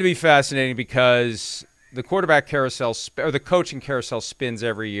going to be fascinating because the quarterback carousel or the coaching carousel spins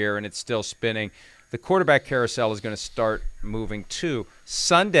every year, and it's still spinning. The quarterback carousel is going to start moving too.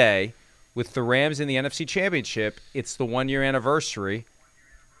 Sunday, with the Rams in the NFC Championship, it's the 1-year anniversary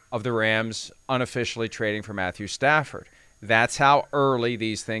of the Rams unofficially trading for Matthew Stafford. That's how early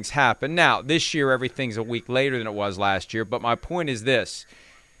these things happen. Now, this year, everything's a week later than it was last year, but my point is this.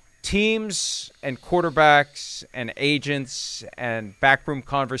 Teams and quarterbacks and agents and backroom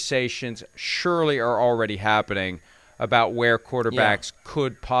conversations surely are already happening about where quarterbacks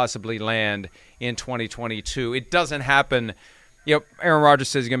could possibly land in 2022. It doesn't happen. Aaron Rodgers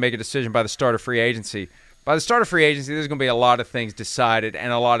says he's going to make a decision by the start of free agency. By the start of free agency, there's going to be a lot of things decided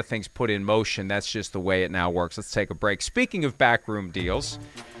and a lot of things put in motion. That's just the way it now works. Let's take a break. Speaking of backroom deals,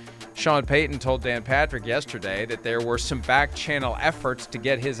 Sean Payton told Dan Patrick yesterday that there were some back-channel efforts to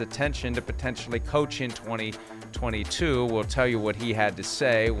get his attention to potentially coach in 2022. We'll tell you what he had to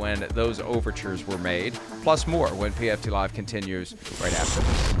say when those overtures were made, plus more when PFT Live continues right after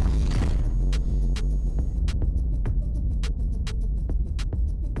this.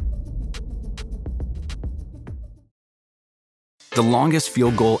 The longest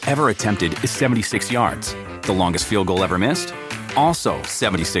field goal ever attempted is 76 yards. The longest field goal ever missed? Also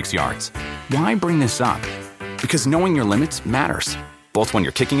 76 yards. Why bring this up? Because knowing your limits matters, both when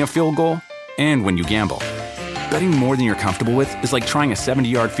you're kicking a field goal and when you gamble. Betting more than you're comfortable with is like trying a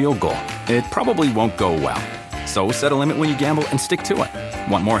 70-yard field goal. It probably won't go well. So set a limit when you gamble and stick to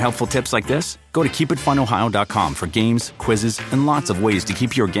it. Want more helpful tips like this? Go to keepitfunohio.com for games, quizzes, and lots of ways to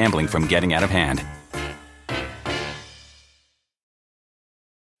keep your gambling from getting out of hand.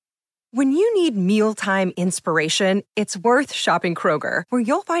 When you need mealtime inspiration, it's worth shopping Kroger, where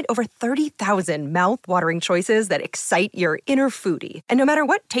you'll find over 30,000 mouth-watering choices that excite your inner foodie. And no matter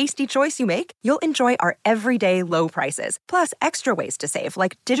what tasty choice you make, you'll enjoy our everyday low prices, plus extra ways to save,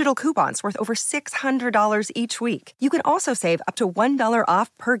 like digital coupons worth over $600 each week. You can also save up to $1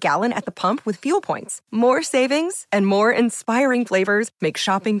 off per gallon at the pump with fuel points. More savings and more inspiring flavors make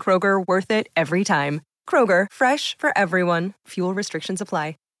shopping Kroger worth it every time. Kroger, fresh for everyone. Fuel restrictions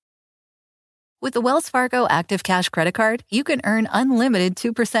apply. With the Wells Fargo Active Cash Credit Card, you can earn unlimited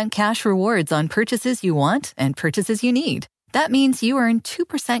 2% cash rewards on purchases you want and purchases you need. That means you earn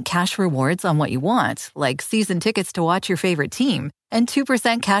 2% cash rewards on what you want, like season tickets to watch your favorite team, and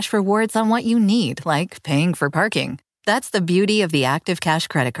 2% cash rewards on what you need, like paying for parking. That's the beauty of the Active Cash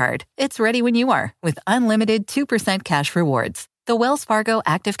Credit Card. It's ready when you are, with unlimited 2% cash rewards. The Wells Fargo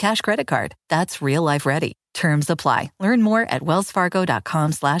Active Cash Credit Card. That's real life ready. Terms apply. Learn more at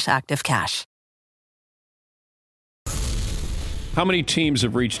wellsfargo.com/activecash. How many teams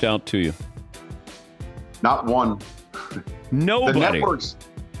have reached out to you? Not one. Nobody. The networks.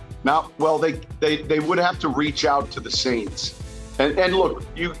 They would have to reach out to the Saints. And look,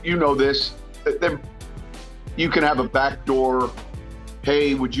 you know this. You can have a backdoor.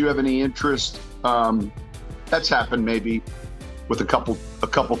 Hey, would you have any interest? That's happened maybe with a couple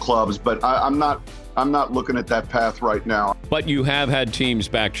clubs, but I'm not looking at that path right now. But you have had teams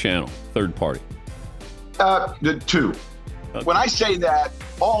back channel, third party. The two. Okay. When I say that,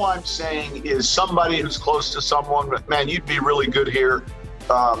 all I'm saying is somebody who's close to someone, man, you'd be really good here.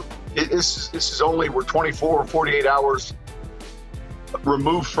 This is only, we're 24 or 48 hours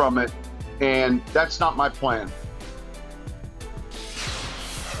removed from it, and that's not my plan.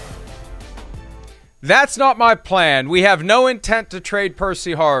 That's not my plan. We have no intent to trade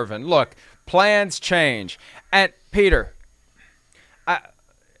Percy Harvin. Look, plans change. And Peter,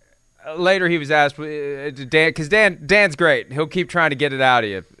 later he was asked, because Dan's great. He'll keep trying to get it out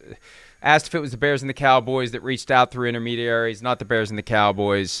of you. Asked if it was the Bears and the Cowboys that reached out through intermediaries, not the Bears and the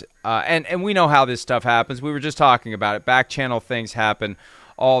Cowboys. And we know how this stuff happens. We were just talking about it. Back channel things happen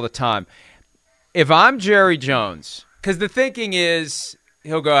all the time. If I'm Jerry Jones, because the thinking is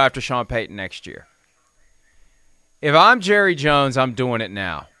he'll go after Sean Payton next year. If I'm Jerry Jones, I'm doing it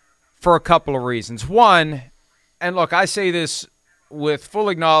now for a couple of reasons. One, and look, I say this with full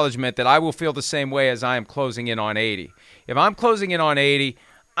acknowledgement that I will feel the same way as I am closing in on 80. If I'm closing in on 80,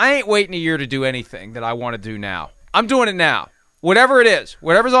 I ain't waiting a year to do anything that I want to do now. I'm doing it now. Whatever it is,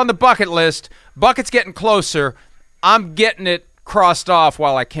 whatever's on the bucket list, bucket's getting closer, I'm getting it crossed off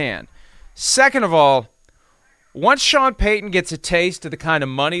while I can. Second of all, once Sean Payton gets a taste of the kind of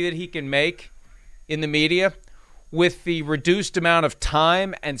money that he can make in the media, with the reduced amount of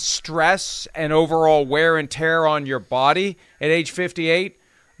time and stress and overall wear and tear on your body at age 58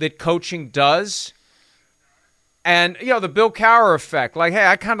 that coaching does, and, the Bill Cowher effect, like, hey,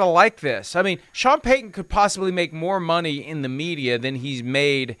 I kind of like this. I mean, Sean Payton could possibly make more money in the media than he's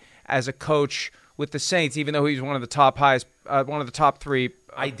made as a coach with the Saints, even though he's one of the top three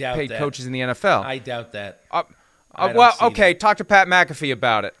paid coaches in the NFL. I doubt that. Talk to Pat McAfee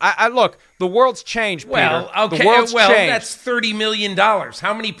about it. I look, the world's changed, Peter. Well, okay, the world's changed. That's $30 million.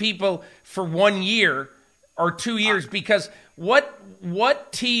 How many people for 1 year or 2 years? Because what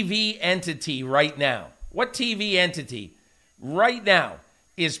TV entity right now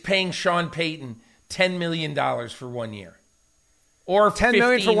is paying Sean Payton $10 million for 1 year? Or $10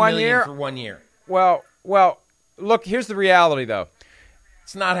 million for 1 year? For 1 year. Well, look, here's the reality, though.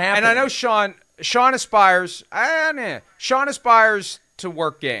 It's not happening. And I know Sean aspires to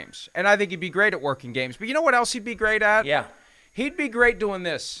work games, and I think he'd be great at working games. But you know what else he'd be great at? Yeah. He'd be great doing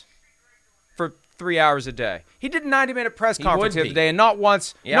this for 3 hours a day. He did a 90-minute press conference the other day, and not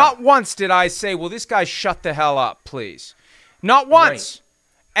once did I say, "Will this guy shut the hell up, please?" Not once.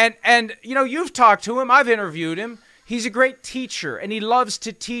 Right. And you've talked to him. I've interviewed him. He's a great teacher, and he loves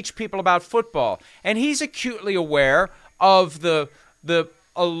to teach people about football. And he's acutely aware of the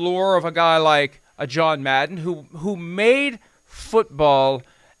allure of a guy like a John Madden who made football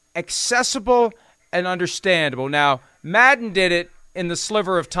accessible and understandable. Now, Madden did it in the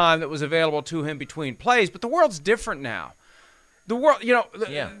sliver of time that was available to him between plays, but the world's different now. The world,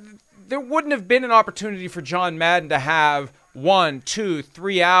 there wouldn't have been an opportunity for John Madden to have 1, 2,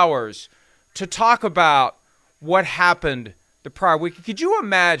 3 hours to talk about what happened the prior week. Could you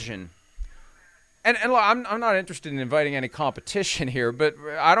imagine? And look, I'm not interested in inviting any competition here, but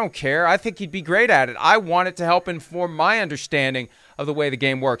I don't care. I think he'd be great at it. I want it to help inform my understanding of the way the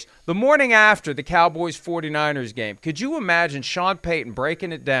game works. The morning after the Cowboys-49ers game, could you imagine Sean Payton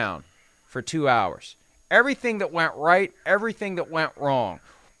breaking it down for 2 hours? Everything that went right, everything that went wrong.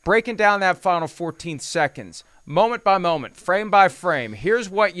 Breaking down that final 14 seconds, moment by moment, frame by frame. Here's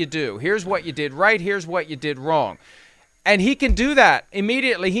what you do. Here's what you did right. Here's what you did wrong. And he can do that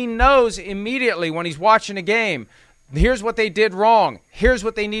immediately. He knows immediately when he's watching a game, here's what they did wrong. Here's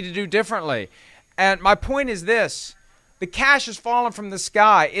what they need to do differently. And my point is this. The cash has fallen from the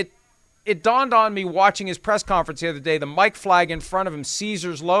sky. It dawned on me watching his press conference the other day, the mic flag in front of him,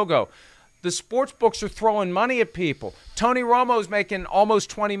 Caesars logo. The sports books are throwing money at people. Tony Romo's making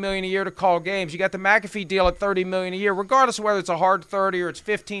almost $20 million a year to call games. You got the McAfee deal at $30 million a year. Regardless of whether it's a hard 30 or it's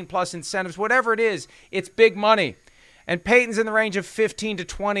 15 plus incentives, whatever it is, it's big money. And Peyton's in the range of 15 to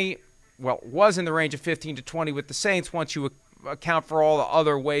 20, was in the range of 15 to 20 with the Saints once you account for all the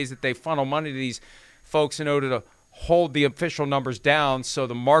other ways that they funnel money to these folks in order to hold the official numbers down so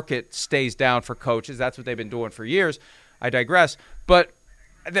the market stays down for coaches. That's what they've been doing for years. I digress. But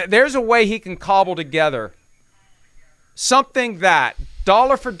there's a way he can cobble together something that,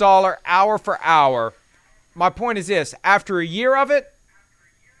 dollar for dollar, hour for hour, my point is this, after a year of it,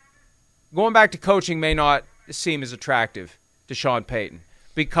 going back to coaching may not seem as attractive to Sean Payton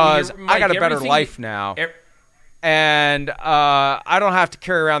because I got a better life now, and I don't have to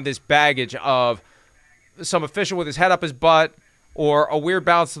carry around this baggage of some official with his head up his butt or a weird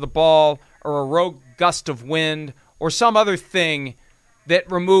bounce of the ball or a rogue gust of wind or some other thing that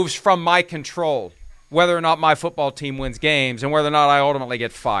removes from my control whether or not my football team wins games and whether or not I ultimately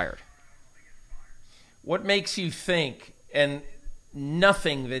get fired. What makes you think, and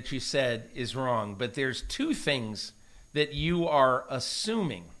nothing that you said is wrong, but there's two things that you are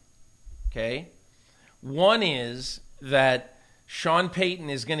assuming, okay? One is that Sean Payton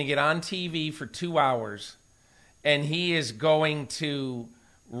is going to get on TV for 2 hours and he is going to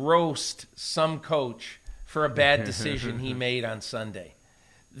roast some coach for a bad decision he made on Sunday.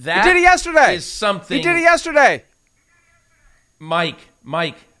 That he did it yesterday. Is something. He did it yesterday. Mike,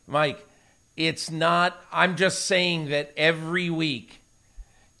 it's not, I'm just saying that every week,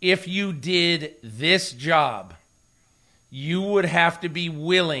 if you did this job, you would have to be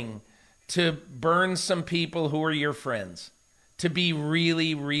willing to burn some people who are your friends to be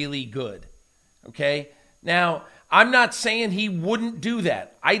really, really good. Okay? Now, I'm not saying he wouldn't do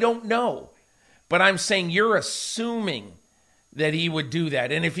that. I don't know. But I'm saying you're assuming that he would do that.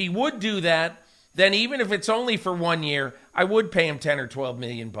 And if he would do that, then even if it's only for 1 year, I would pay him 10 or 12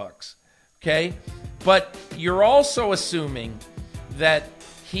 million bucks. Okay? But you're also assuming that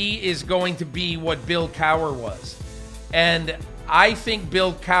he is going to be what Bill Cowher was. And I think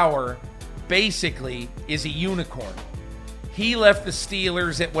Bill Cowher basically is a unicorn. He left the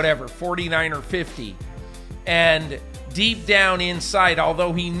Steelers at whatever, 49 or 50. And deep down inside,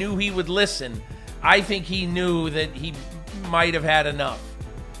 although he knew he would listen, I think he knew that he might have had enough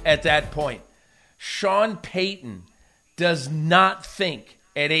at that point. Sean Payton does not think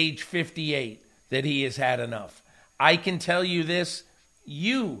at age 58 that he has had enough. I can tell you this.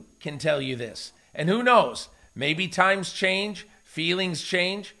 You can tell you this. And who knows? Maybe times change, feelings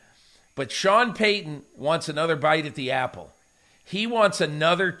change. But Sean Payton wants another bite at the apple. He wants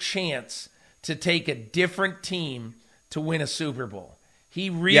another chance to take a different team to win a Super Bowl. He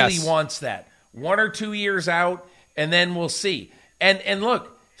really wants that. 1 or 2 years out, and then we'll see. And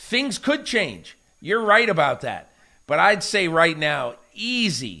look, things could change. You're right about that. But I'd say right now,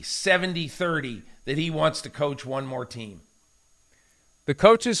 easy 70-30 that he wants to coach one more team. The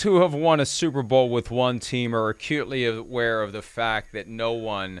coaches who have won a Super Bowl with one team are acutely aware of the fact that no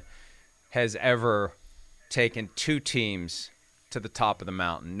one has ever taken two teams to the top of the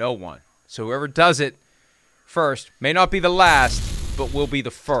mountain. No one. So whoever does it first may not be the last, but will be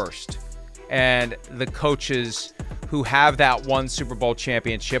the first. And the coaches who have that one Super Bowl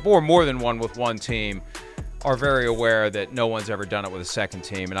championship, or more than one with one team, are very aware that no one's ever done it with a second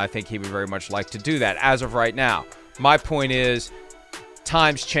team. And I think he would very much like to do that as of right now. My point is,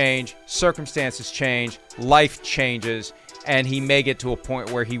 times change, circumstances change, life changes, and he may get to a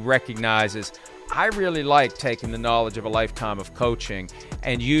point where he recognizes, I really like taking the knowledge of a lifetime of coaching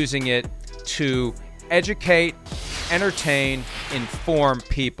and using it to educate, entertain, inform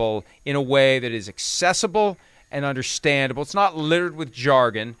people in a way that is accessible and understandable. It's not littered with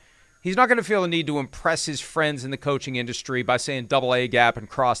jargon. He's not going to feel the need to impress his friends in the coaching industry by saying double A gap and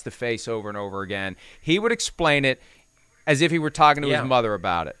cross the face over and over again. He would explain it as if he were talking to his mother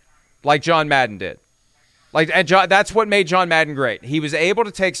about it, like John Madden did. That's what made John Madden great. He was able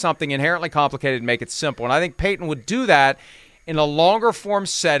to take something inherently complicated and make it simple. And I think Payton would do that in a longer form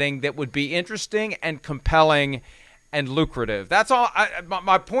setting that would be interesting and compelling and lucrative. That's all.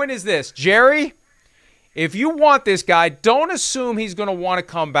 My point is this, Jerry, if you want this guy, don't assume he's going to want to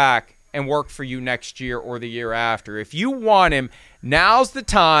come back and work for you next year or the year after. If you want him, now's the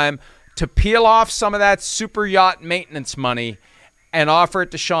time to peel off some of that super yacht maintenance money and offer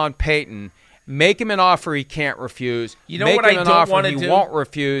it to Sean Payton. Make him an offer he can't refuse. You know what I don't want to do? He won't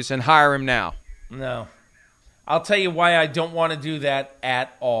refuse, and hire him now. No. I'll tell you why I don't want to do that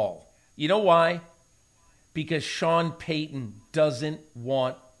at all. You know why? Because Sean Payton doesn't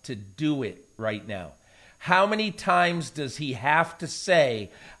want to do it right now. How many times does he have to say,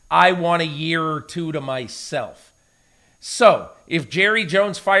 I want a year or two to myself? So, if Jerry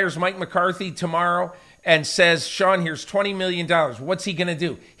Jones fires Mike McCarthy tomorrow and says, Sean, here's $20 million, what's he going to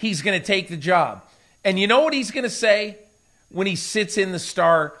do? He's going to take the job. And you know what he's going to say when he sits in the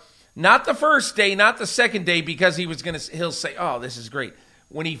Star? Not the first day, not the second day, because he'll say, oh, this is great.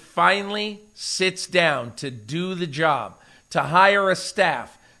 When he finally sits down to do the job, to hire a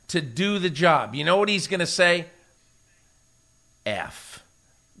staff, to do the job, you know what he's going to say? F,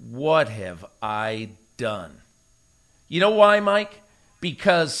 what have I done? You know why, Mike?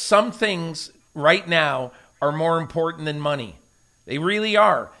 Because some things right now are more important than money. They really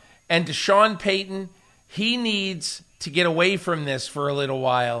are. And to Sean Payton, he needs to get away from this for a little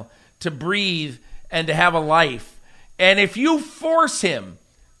while, to breathe and to have a life. And if you force him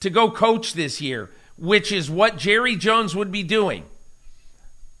to go coach this year, which is what Jerry Jones would be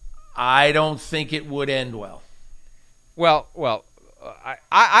I don't think it would end well. Well,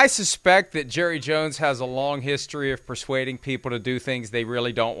 I suspect that Jerry Jones has a long history of persuading people to do things they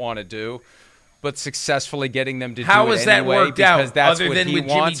really don't want to do, but successfully getting them to do it anyway. How has that worked out, that's other what than he with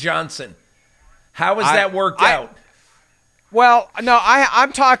wants. Jimmy Johnson? How has that worked out? Well, no,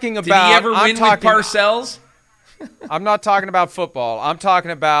 I'm talking about... Did he ever win with Parcells? I'm not talking about football. I'm talking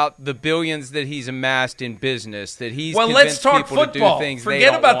about the billions that he's amassed in business, that he's convinced people to do things they don't want to do.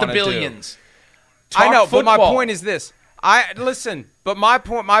 Forget about the billions. I know, football. But my point is this. My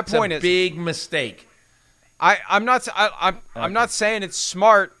point is a big mistake. I'm not saying it's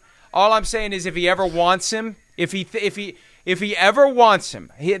smart. All I'm saying is if he ever wants him, if he ever wants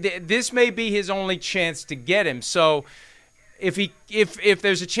him, this may be his only chance to get him. So if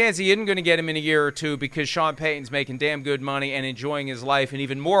there's a chance he isn't going to get him in a year or two because Sean Payton's making damn good money and enjoying his life and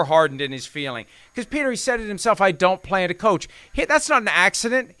even more hardened in his feeling. Because Peter, he said it himself, I don't plan to coach. That's not an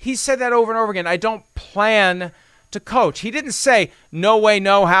accident. He said that over and over again. I don't plan to coach. He didn't say, no way,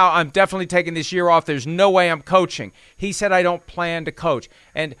 no how, I'm definitely taking this year off. There's no way I'm coaching. He said, I don't plan to coach.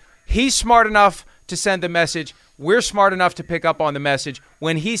 And he's smart enough to send the message. We're smart enough to pick up on the message.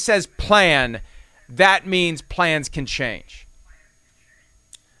 When he says plan, that means plans can change.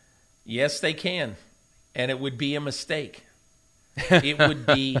 Yes, they can. And it would be a mistake. It would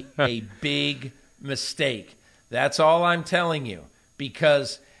be a big mistake. That's all I'm telling you,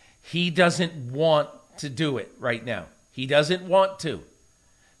 because he doesn't want to do it right now. He doesn't want to.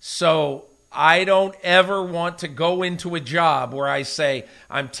 So I don't ever want to go into a job where I say,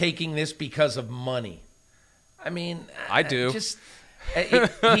 I'm taking this because of money. I mean, I do.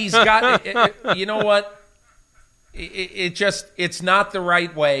 He's got, you know what? It's not the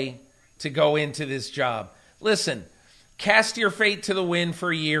right way to go into this job. Listen, cast your fate to the wind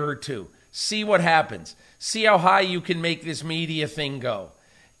for a year or two. See what happens. See how high you can make this media thing go.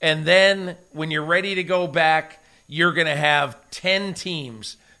 And then when you're ready to go back, you're going to have 10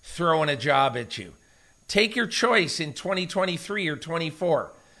 teams throwing a job at you. Take your choice in 2023 or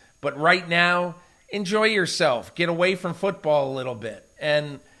 24. But right now, enjoy yourself. Get away from football a little bit.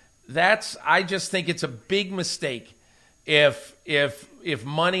 And I just think it's a big mistake if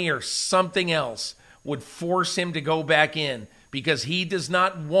money or something else would force him to go back in, because he does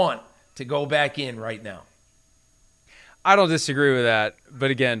not want to go back in right now. I don't disagree with that,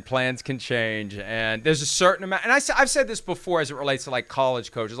 but again, plans can change, and there's a certain amount, and I've said this before as it relates to like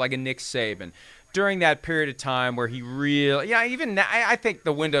college coaches, like a Nick Saban, during that period of time where he really, even now, I think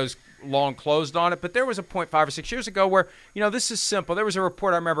the window's long closed on it, but there was a point 5 or 6 years ago where, this is simple. There was a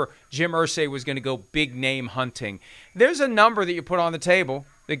report, I remember Jim Irsay was going to go big name hunting. There's a number that you put on the table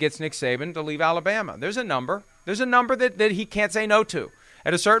that gets Nick Saban to leave Alabama. There's a number that he can't say no to.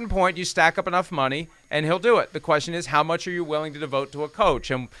 At a certain point, you stack up enough money, and he'll do it. The question is, how much are you willing to devote to a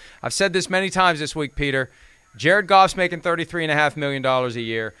coach? And I've said this many times this week, Peter. Jared Goff's making $33.5 million a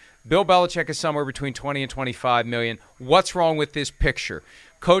year. Bill Belichick is somewhere between $20 and $25 million. What's wrong with this picture?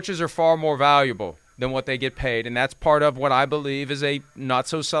 Coaches are far more valuable than what they get paid, and that's part of what I believe is a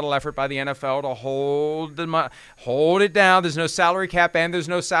not-so-subtle effort by the NFL to hold it down. There's no salary cap and there's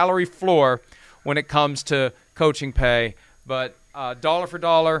no salary floor when it comes to coaching pay, but dollar for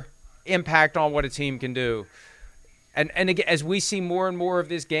dollar impact on what a team can do. And again, as we see more and more of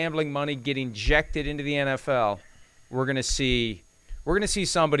this gambling money get injected into the NFL, we're going to see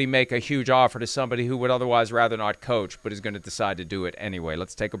somebody make a huge offer to somebody who would otherwise rather not coach, but is going to decide to do it anyway.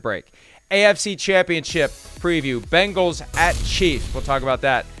 Let's take a break. AFC Championship preview, Bengals at Chiefs. We'll talk about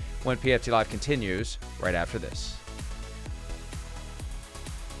that when PFT Live continues right after this.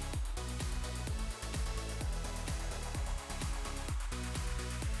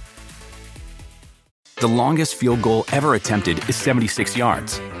 The longest field goal ever attempted is 76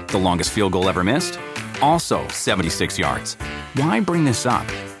 yards. The longest field goal ever missed? Also 76 yards. Why bring this up?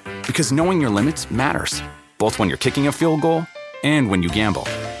 Because knowing your limits matters, both when you're kicking a field goal and when you gamble.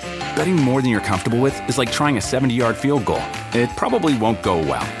 Betting more than you're comfortable with is like trying a 70-yard field goal. It probably won't go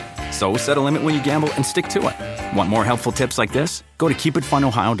well. So set a limit when you gamble and stick to it. Want more helpful tips like this? Go to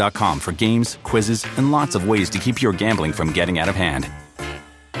keepitfunohio.com for games, quizzes, and lots of ways to keep your gambling from getting out of hand.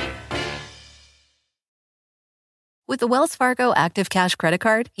 With the Wells Fargo Active Cash Credit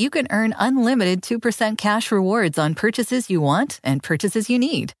Card, you can earn unlimited 2% cash rewards on purchases you want and purchases you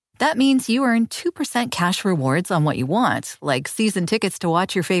need. That means you earn 2% cash rewards on what you want, like season tickets to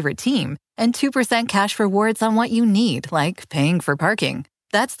watch your favorite team, and 2% cash rewards on what you need, like paying for parking.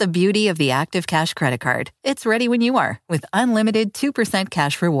 That's the beauty of the Active Cash Credit Card. It's ready when you are, with unlimited 2%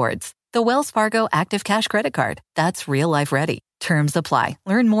 cash rewards. The Wells Fargo Active Cash Credit Card. That's real life ready. Terms apply.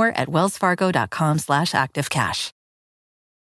 Learn more at wellsfargo.com/activecash.